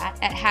Twitter chat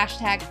at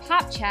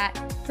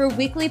 #PopChat for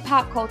weekly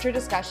pop culture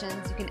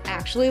discussions you can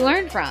actually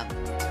learn from.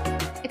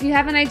 If you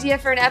have an idea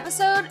for an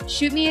episode,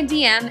 shoot me a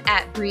DM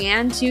at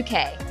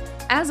Brianne2K.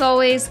 As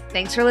always,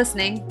 thanks for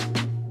listening.